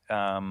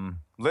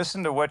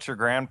 Listen to what your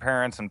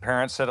grandparents and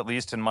parents said, at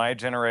least in my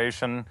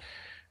generation,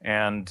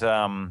 and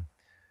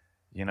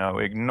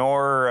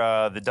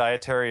ignore the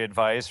dietary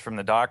advice from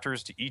the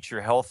doctors to eat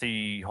your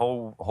healthy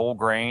whole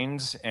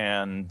grains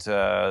and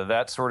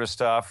that sort of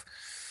stuff.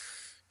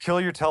 Kill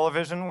your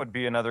television would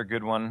be another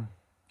good one.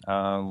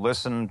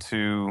 Listen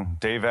to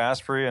Dave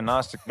Asprey and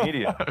Gnostic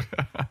Media.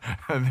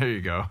 There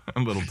you go. A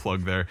little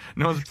plug there.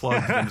 No one's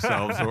plugged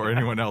themselves or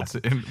anyone else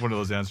in one of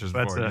those answers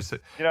before.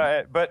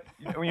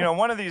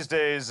 One of these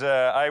days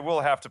I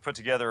will have to put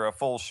together a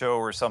full show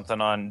or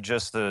something on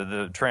just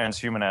the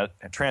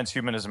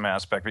transhumanism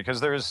aspect,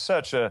 because there is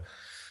such a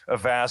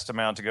vast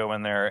amount to go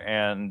in there,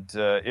 and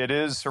it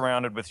is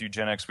surrounded with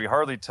eugenics. We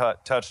hardly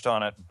touched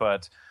on it,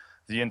 but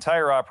the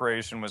entire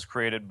operation was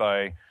created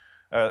by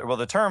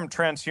the term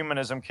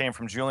transhumanism came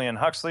from Julian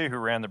Huxley, who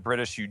ran the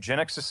British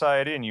Eugenics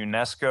Society and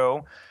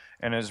UNESCO,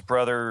 and his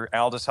brother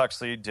Aldous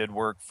Huxley did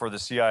work for the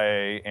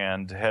CIA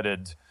and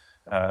headed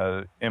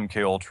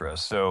MK Ultra.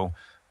 So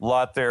a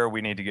lot there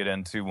we need to get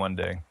into one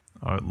day.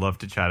 I'd love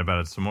to chat about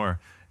it some more.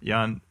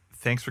 Jan,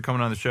 thanks for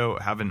coming on the show.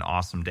 Have an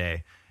awesome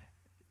day.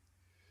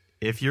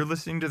 If you're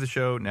listening to the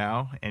show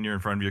now and you're in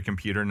front of your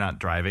computer, not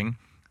driving,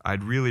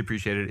 I'd really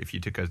appreciate it if you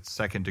took a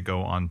second to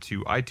go on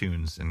to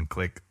iTunes and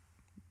click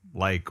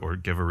like or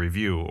give a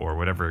review or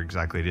whatever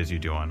exactly it is you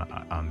do on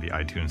the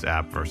iTunes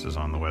app versus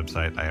on the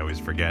website. I always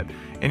forget.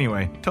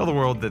 Anyway, tell the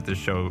world that this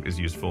show is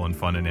useful and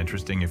fun and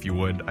interesting. If you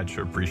would, I'd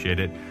sure appreciate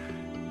it.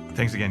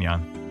 Thanks again,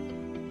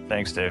 Jan.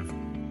 Thanks, Dave.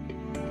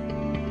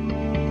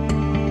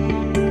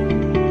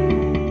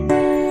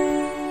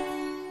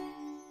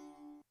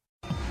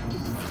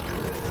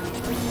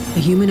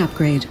 The Human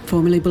Upgrade,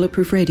 formerly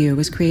Bulletproof Radio,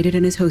 was created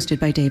and is hosted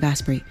by Dave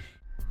Asprey.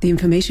 The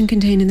information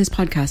contained in this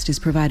podcast is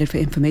provided for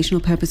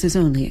informational purposes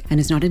only and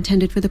is not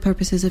intended for the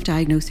purposes of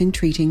diagnosing,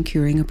 treating,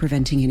 curing, or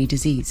preventing any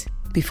disease.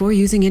 Before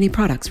using any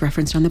products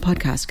referenced on the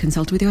podcast,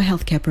 consult with your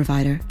healthcare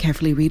provider,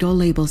 carefully read all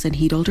labels, and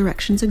heed all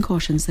directions and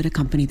cautions that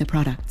accompany the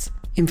products.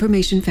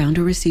 Information found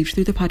or received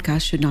through the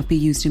podcast should not be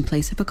used in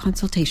place of a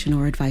consultation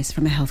or advice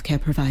from a healthcare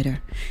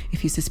provider.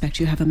 If you suspect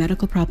you have a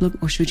medical problem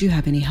or should you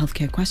have any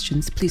healthcare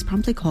questions, please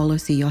promptly call or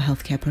see your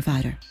healthcare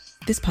provider.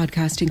 This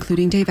podcast,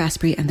 including Dave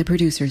Asprey and the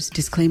producers,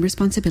 disclaim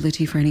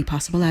responsibility for any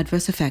possible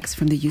adverse effects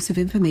from the use of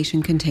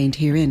information contained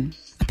herein.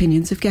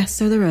 Opinions of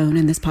guests are their own,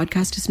 and this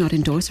podcast does not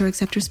endorse or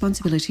accept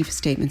responsibility for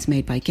statements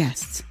made by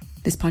guests.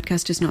 This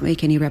podcast does not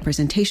make any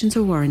representations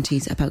or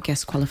warranties about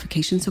guest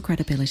qualifications or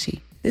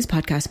credibility. This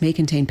podcast may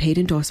contain paid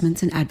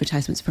endorsements and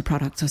advertisements for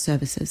products or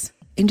services.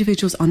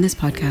 Individuals on this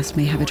podcast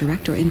may have a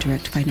direct or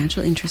indirect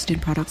financial interest in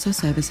products or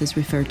services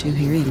referred to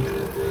herein.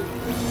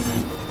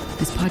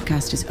 This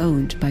podcast is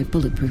owned by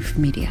Bulletproof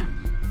Media.